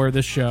Going Nowhere,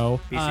 this show,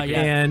 yeah.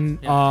 and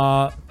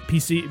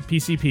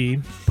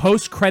PCP,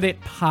 Post Credit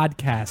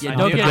Podcast. Yeah, on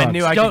don't the get- drugs. I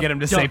knew I could get him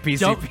to say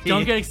Don't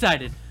PCP. get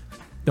excited.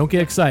 Don't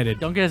get excited.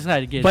 Don't get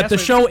excited, kids. But the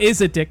show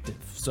is addictive,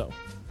 so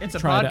It's a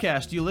try it out.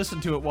 podcast. You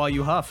listen to it while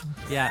you huff.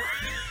 Yeah.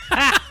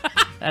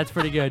 That's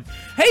pretty good.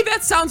 Hey,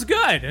 that sounds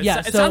good. Yeah,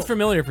 It so- sounds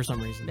familiar for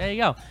some reason. There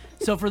you go.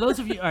 So for those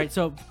of you, all right.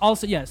 So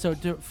also, yeah. So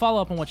to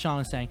follow up on what Sean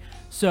was saying,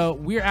 so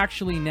we're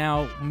actually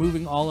now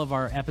moving all of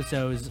our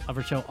episodes of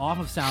our show off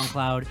of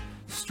SoundCloud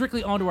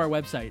strictly onto our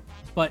website,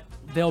 but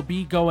they'll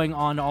be going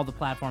on all the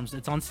platforms.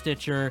 It's on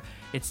Stitcher.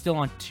 It's still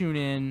on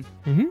TuneIn,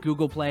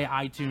 Google Play,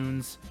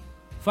 iTunes,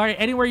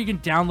 anywhere you can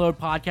download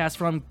podcasts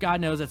from.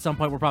 God knows at some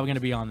point we're probably going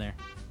to be on there,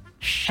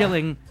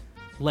 shilling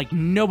like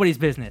nobody's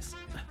business.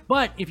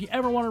 But if you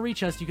ever want to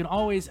reach us, you can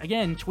always,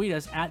 again, tweet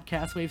us at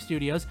Castwave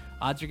Studios.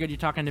 Odds are good you're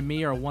talking to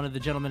me or one of the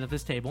gentlemen at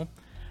this table.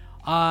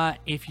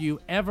 If you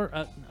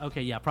ever...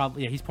 okay, yeah,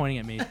 probably. Yeah, he's pointing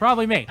at me. It's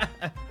probably me.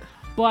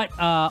 But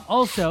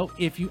also,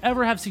 if you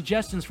ever have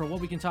suggestions for what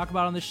we can talk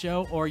about on this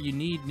show or you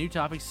need new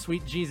topics,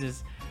 sweet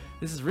Jesus,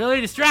 this is really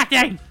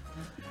distracting.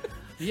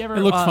 If you ever,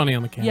 It looks funny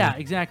on the camera. Yeah,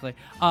 exactly.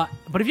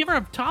 But if you ever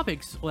have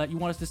topics that you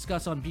want us to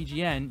discuss on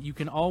BGN, you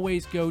can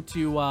always go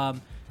to...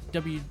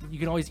 you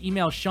can always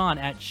email Sean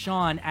at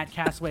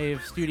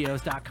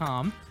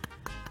castwavestudios.com.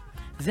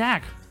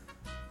 Zach,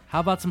 how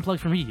about some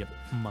plugs from me, you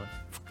mother...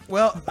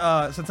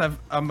 Well, since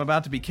I'm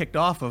about to be kicked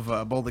off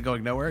of Boldly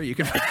Going Nowhere, you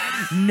can...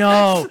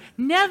 No,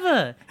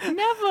 never.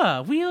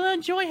 We'll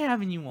enjoy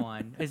having you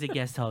on as a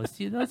guest host.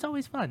 That's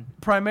always fun.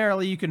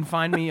 Primarily, you can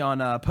find me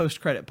on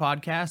Post Credit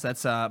Podcast.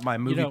 That's my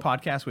movie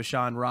podcast with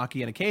Sean,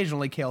 Rocky, and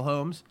occasionally Kale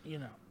Holmes. You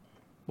know,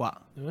 Wow.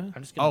 I'm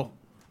just gonna...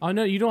 Oh,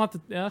 no, you don't have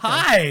to... Okay.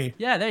 Hi!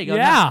 Yeah, there you go.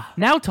 Yeah.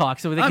 Now talk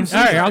so they can see.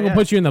 All right, you. I'm going to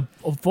put you in the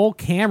full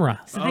camera.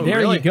 Oh, there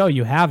really? you go.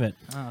 You have it.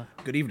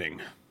 Good evening.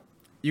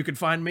 You can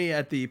find me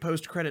at the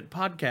Post Credit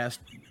Podcast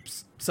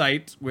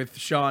site with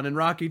Sean and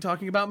Rocky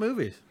talking about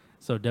movies.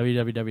 So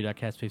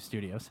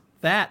www.castwavestudios.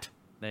 That.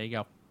 There you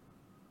go.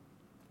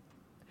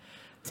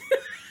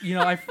 You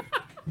know,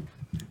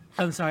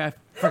 I'm sorry, I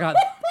forgot.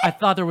 I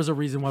thought there was a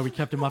reason why we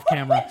kept him off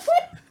camera.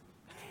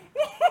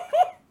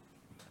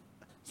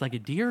 It's like a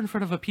deer in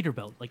front of a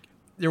Peterbilt. Like,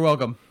 You're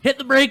welcome. hit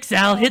the brakes,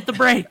 Al. Hit the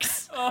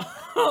brakes.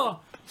 Oh,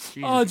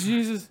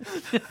 Jesus.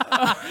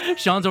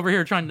 Sean's over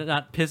here trying to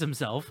not piss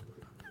himself.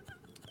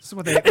 This is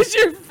what they. It's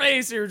your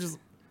face. You're just...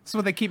 This is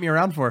what they keep me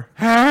around for.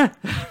 Huh?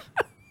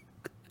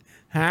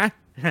 What?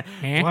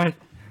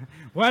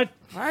 What?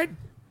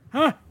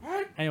 Huh?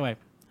 Anyway,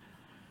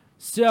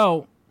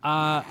 so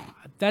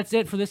that's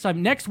it for this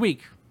time. Next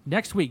week,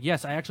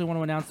 yes, I actually want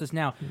to announce this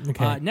now.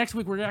 Okay. Next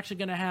week, we're actually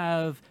going to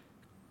have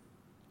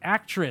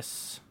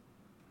actress,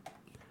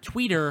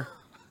 tweeter,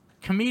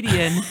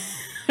 comedian,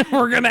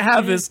 We're going to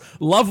have this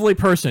lovely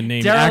person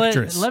named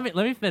actress. Let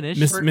me finish.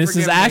 Mrs. Forgive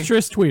me.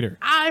 Actress Tweeter.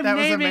 That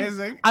was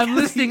amazing. I'm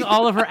listing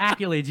all of her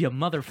accolades, you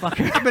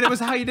motherfucker. But it was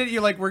how you did it.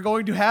 You're like, we're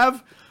going to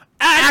have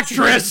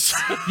actress.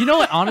 You know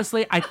what?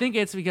 Honestly, I think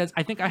it's because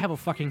I think I have a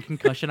fucking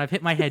concussion. I've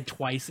hit my head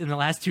twice in the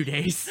last 2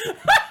 days.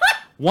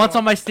 once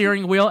on my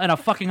steering wheel, and a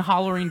fucking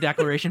Halloween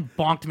decoration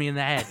bonked me in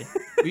the head.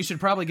 You should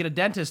probably get a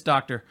dentist,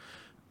 doctor.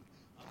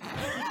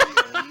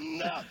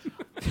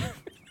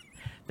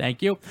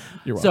 Thank you.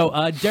 You're So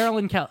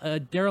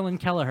Daryl and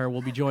Kelleher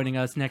will be joining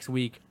us next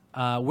week.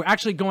 We're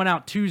actually going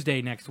out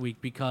Tuesday next week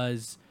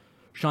because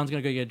Sean's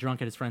going to go get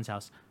drunk at his friend's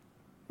house.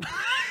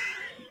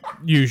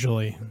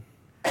 Usually.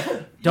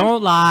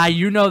 Don't lie.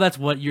 You know that's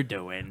what you're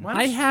doing.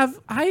 I have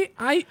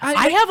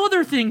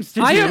other things to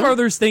do. I have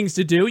other things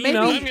to do, you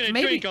know. I'm going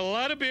to drink a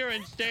lot of beer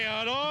and stay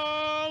out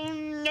all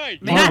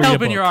night. Not read a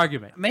helping book. your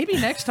argument. Maybe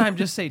next time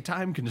just say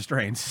time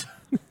constraints.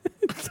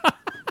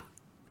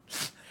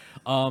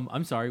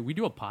 I'm sorry. We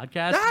do a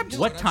podcast.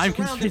 What time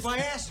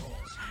constraints?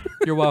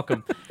 You're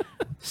welcome.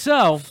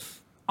 So,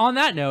 on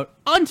that note,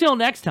 until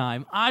next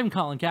time, I'm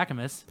Colin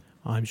Kakamas,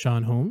 I'm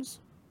Sean Holmes.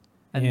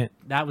 and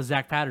that was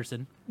Zach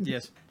Patterson,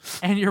 Yes.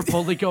 and you're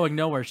boldly going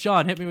nowhere.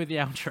 Sean, hit me with the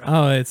outro.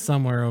 Oh, it's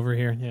somewhere over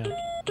here. Yeah.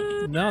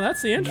 No,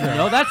 that's the intro.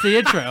 No, that's the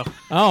intro.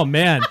 Oh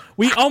man,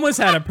 we almost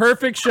had a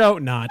perfect show.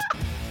 Not.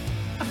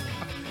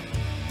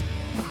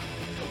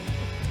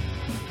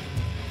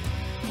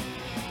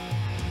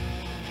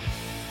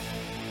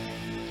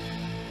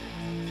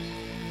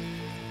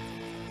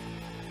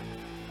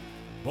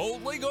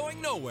 Boldly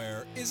Going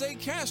Nowhere is a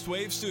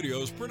Castwave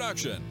Studios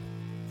production.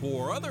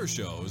 For other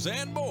shows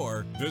and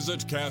more,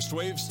 visit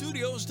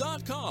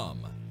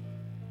castwavestudios.com.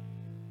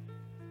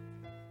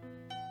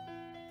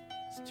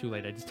 It's too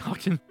late. I just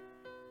talked in.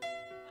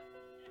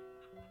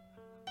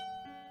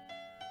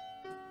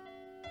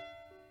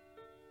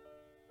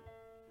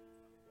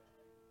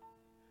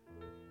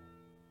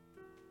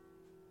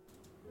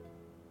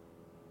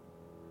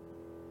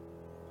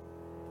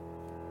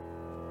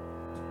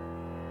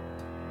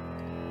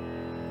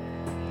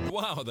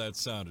 Wow, that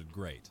sounded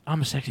great.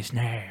 I'm a sexy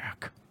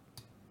snack.